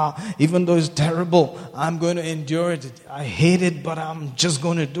 Even though it's terrible, I'm going to endure it. I hate it, but I'm just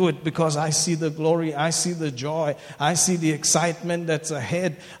going to do it because I see the glory. I see the joy. I see the excitement that's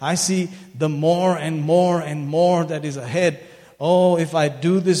ahead. I see the more and more and more that is ahead. Oh, if I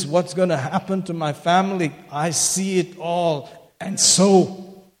do this, what's going to happen to my family? I see it all. And so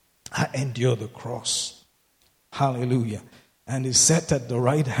I endure the cross. Hallelujah. And is set at the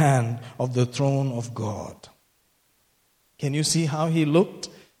right hand of the throne of God. Can you see how he looked?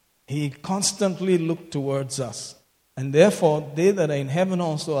 He constantly looked towards us. And therefore, they that are in heaven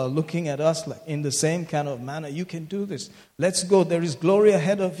also are looking at us in the same kind of manner. You can do this. Let's go. There is glory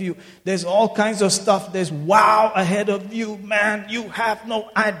ahead of you. There's all kinds of stuff. There's wow ahead of you. Man, you have no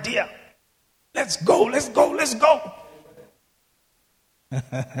idea. Let's go.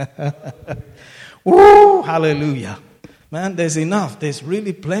 Woo, hallelujah. Man, there's enough. There's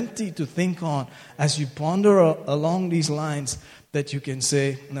really plenty to think on as you ponder along these lines that you can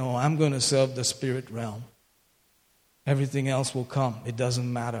say, no, I'm going to serve the spirit realm. Everything else will come. It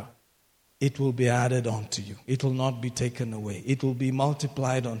doesn't matter. It will be added onto you. It will not be taken away. It will be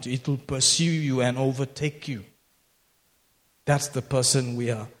multiplied onto you. It will pursue you and overtake you. That's the person we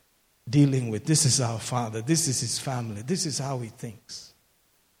are dealing with. This is our Father. This is his family. This is how he thinks.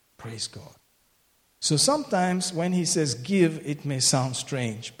 Praise God. So sometimes when he says give, it may sound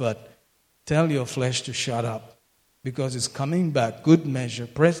strange, but tell your flesh to shut up because it's coming back, good measure,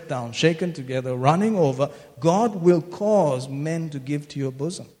 pressed down, shaken together, running over. God will cause men to give to your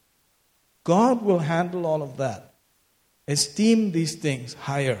bosom. God will handle all of that. Esteem these things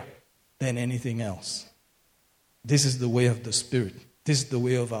higher than anything else. This is the way of the Spirit. This is the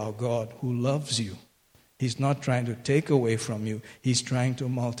way of our God who loves you. He's not trying to take away from you. He's trying to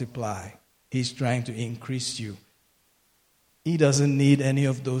multiply. He's trying to increase you. He doesn't need any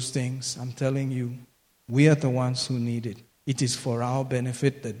of those things. I'm telling you, we are the ones who need it. It is for our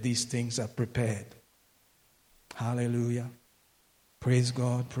benefit that these things are prepared. Hallelujah. Praise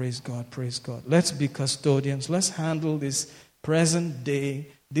God, praise God, praise God. Let's be custodians. Let's handle this present day,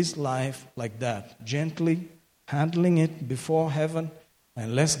 this life like that. Gently, handling it before heaven.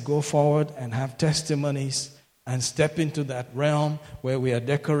 And let's go forward and have testimonies and step into that realm where we are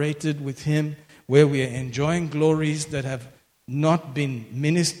decorated with him, where we are enjoying glories that have not been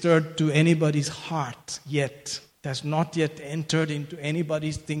ministered to anybody's heart yet. That's not yet entered into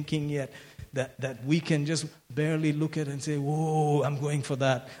anybody's thinking yet. That we can just barely look at and say, whoa, I'm going for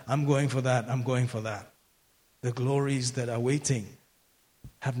that. I'm going for that. I'm going for that. The glories that are waiting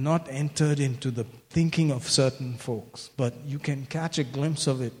have not entered into the thinking of certain folks. But you can catch a glimpse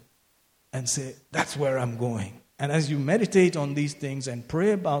of it and say, that's where I'm going. And as you meditate on these things and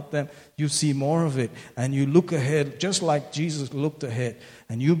pray about them, you see more of it. And you look ahead, just like Jesus looked ahead.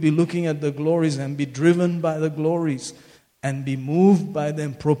 And you'll be looking at the glories and be driven by the glories and be moved by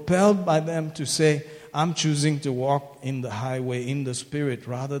them, propelled by them to say, I'm choosing to walk in the highway, in the Spirit,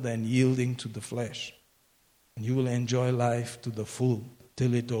 rather than yielding to the flesh. And you will enjoy life to the full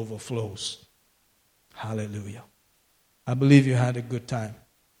till it overflows. Hallelujah. I believe you had a good time.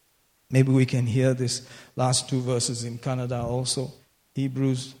 Maybe we can hear these last two verses in Kannada also.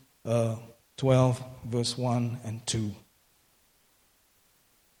 Hebrews 12, verse 1 and 2.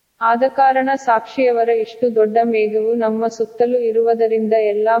 ಆದಕಾರಣ ಸಾಕ್ಷಿಯವರ ಇಷ್ಟು ದೊಡ್ಡ ಮೇಘವು ನಮ್ಮ ಸುತ್ತಲೂ ಇರುವುದರಿಂದ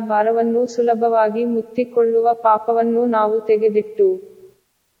ಎಲ್ಲಾ ಭಾರವನ್ನೂ ಸುಲಭವಾಗಿ ಮುತ್ತಿಕೊಳ್ಳುವ ಪಾಪವನ್ನೂ ನಾವು ತೆಗೆದಿಟ್ಟು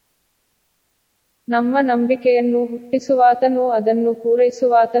ನಮ್ಮ ನಂಬಿಕೆಯನ್ನು ಹುಟ್ಟಿಸುವಾತನೂ ಅದನ್ನು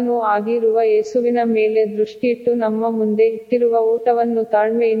ಪೂರೈಸುವಾತನೂ ಆಗಿರುವ ಯೇಸುವಿನ ಮೇಲೆ ದೃಷ್ಟಿಯಿಟ್ಟು ನಮ್ಮ ಮುಂದೆ ಇಟ್ಟಿರುವ ಓಟವನ್ನು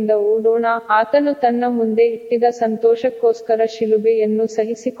ತಾಳ್ಮೆಯಿಂದ ಓಡೋಣ. ಆತನು ತನ್ನ ಮುಂದೆ ಇಟ್ಟಿದ ಸಂತೋಷಕ್ಕೋಸ್ಕರ ಶಿಲುಬೆಯನ್ನು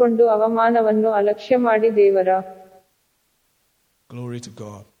ಸಹಿಸಿಕೊಂಡು ಅವಮಾನವನ್ನು ಅಲಕ್ಷ್ಯ ಮಾಡಿ ದೇವರ Glory to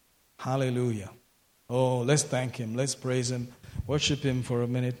God. Hallelujah. Oh, let's thank Him. Let's praise Him. Worship Him for a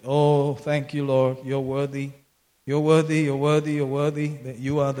minute. Oh, thank you, Lord. You're worthy. You're worthy. You're worthy. You're worthy. That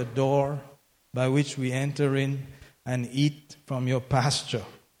you are the door by which we enter in and eat from your pasture.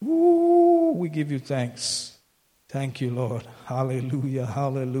 Ooh, we give you thanks. Thank you, Lord. Hallelujah.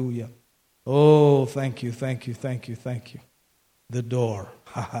 Hallelujah. Oh, thank you. Thank you. Thank you. Thank you. The door.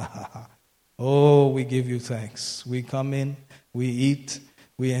 Oh, we give you thanks. We come in. We eat.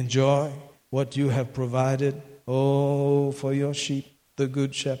 We enjoy what you have provided. Oh, for your sheep, the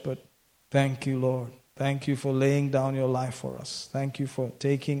good shepherd. Thank you, Lord. Thank you for laying down your life for us. Thank you for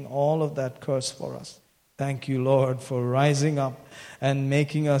taking all of that curse for us. Thank you, Lord, for rising up and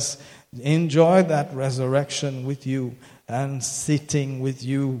making us enjoy that resurrection with you and sitting with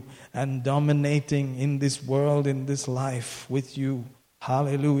you and dominating in this world, in this life with you.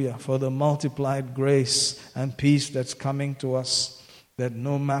 Hallelujah. For the multiplied grace and peace that's coming to us. That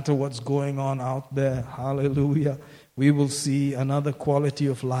no matter what's going on out there, hallelujah, we will see another quality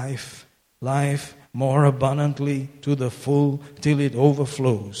of life. Life more abundantly to the full till it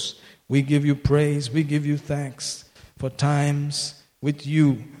overflows. We give you praise, we give you thanks for times with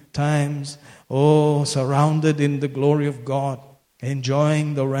you. Times, surrounded in the glory of God.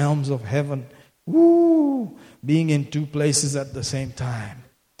 Enjoying the realms of heaven. Woo! Being in two places at the same time.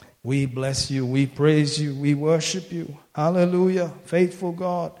 We bless you, we praise you, we worship you. Hallelujah. Faithful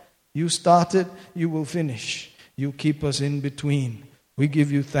God. You started, you will finish. You keep us in between. We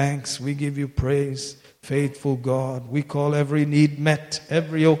give you thanks, we give you praise. Faithful God. We call every need met,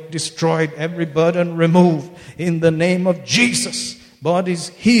 every yoke destroyed, every burden removed. In the name of Jesus. Bodies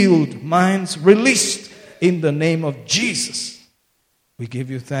healed, minds released. In the name of Jesus. We give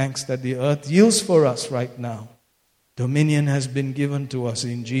you thanks that the earth yields for us right now. Dominion has been given to us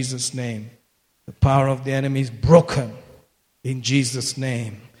in Jesus' name. The power of the enemy is broken in Jesus'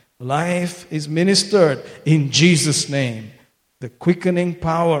 name. Life is ministered in Jesus' name. The quickening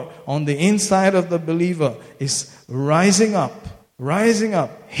power on the inside of the believer is rising up,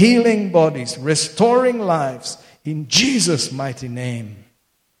 healing bodies, restoring lives in Jesus' mighty name.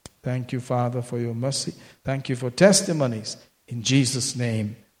 Thank you, Father, for your mercy. Thank you for testimonies. In Jesus'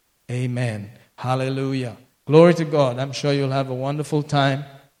 name, amen. Hallelujah. Glory to God. I'm sure you'll have a wonderful time.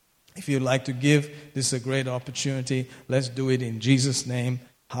 If you'd like to give, this is a great opportunity. Let's do it in Jesus' name.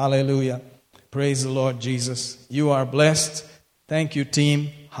 Hallelujah. Praise the Lord Jesus. You are blessed. Thank you, team.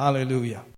 Hallelujah.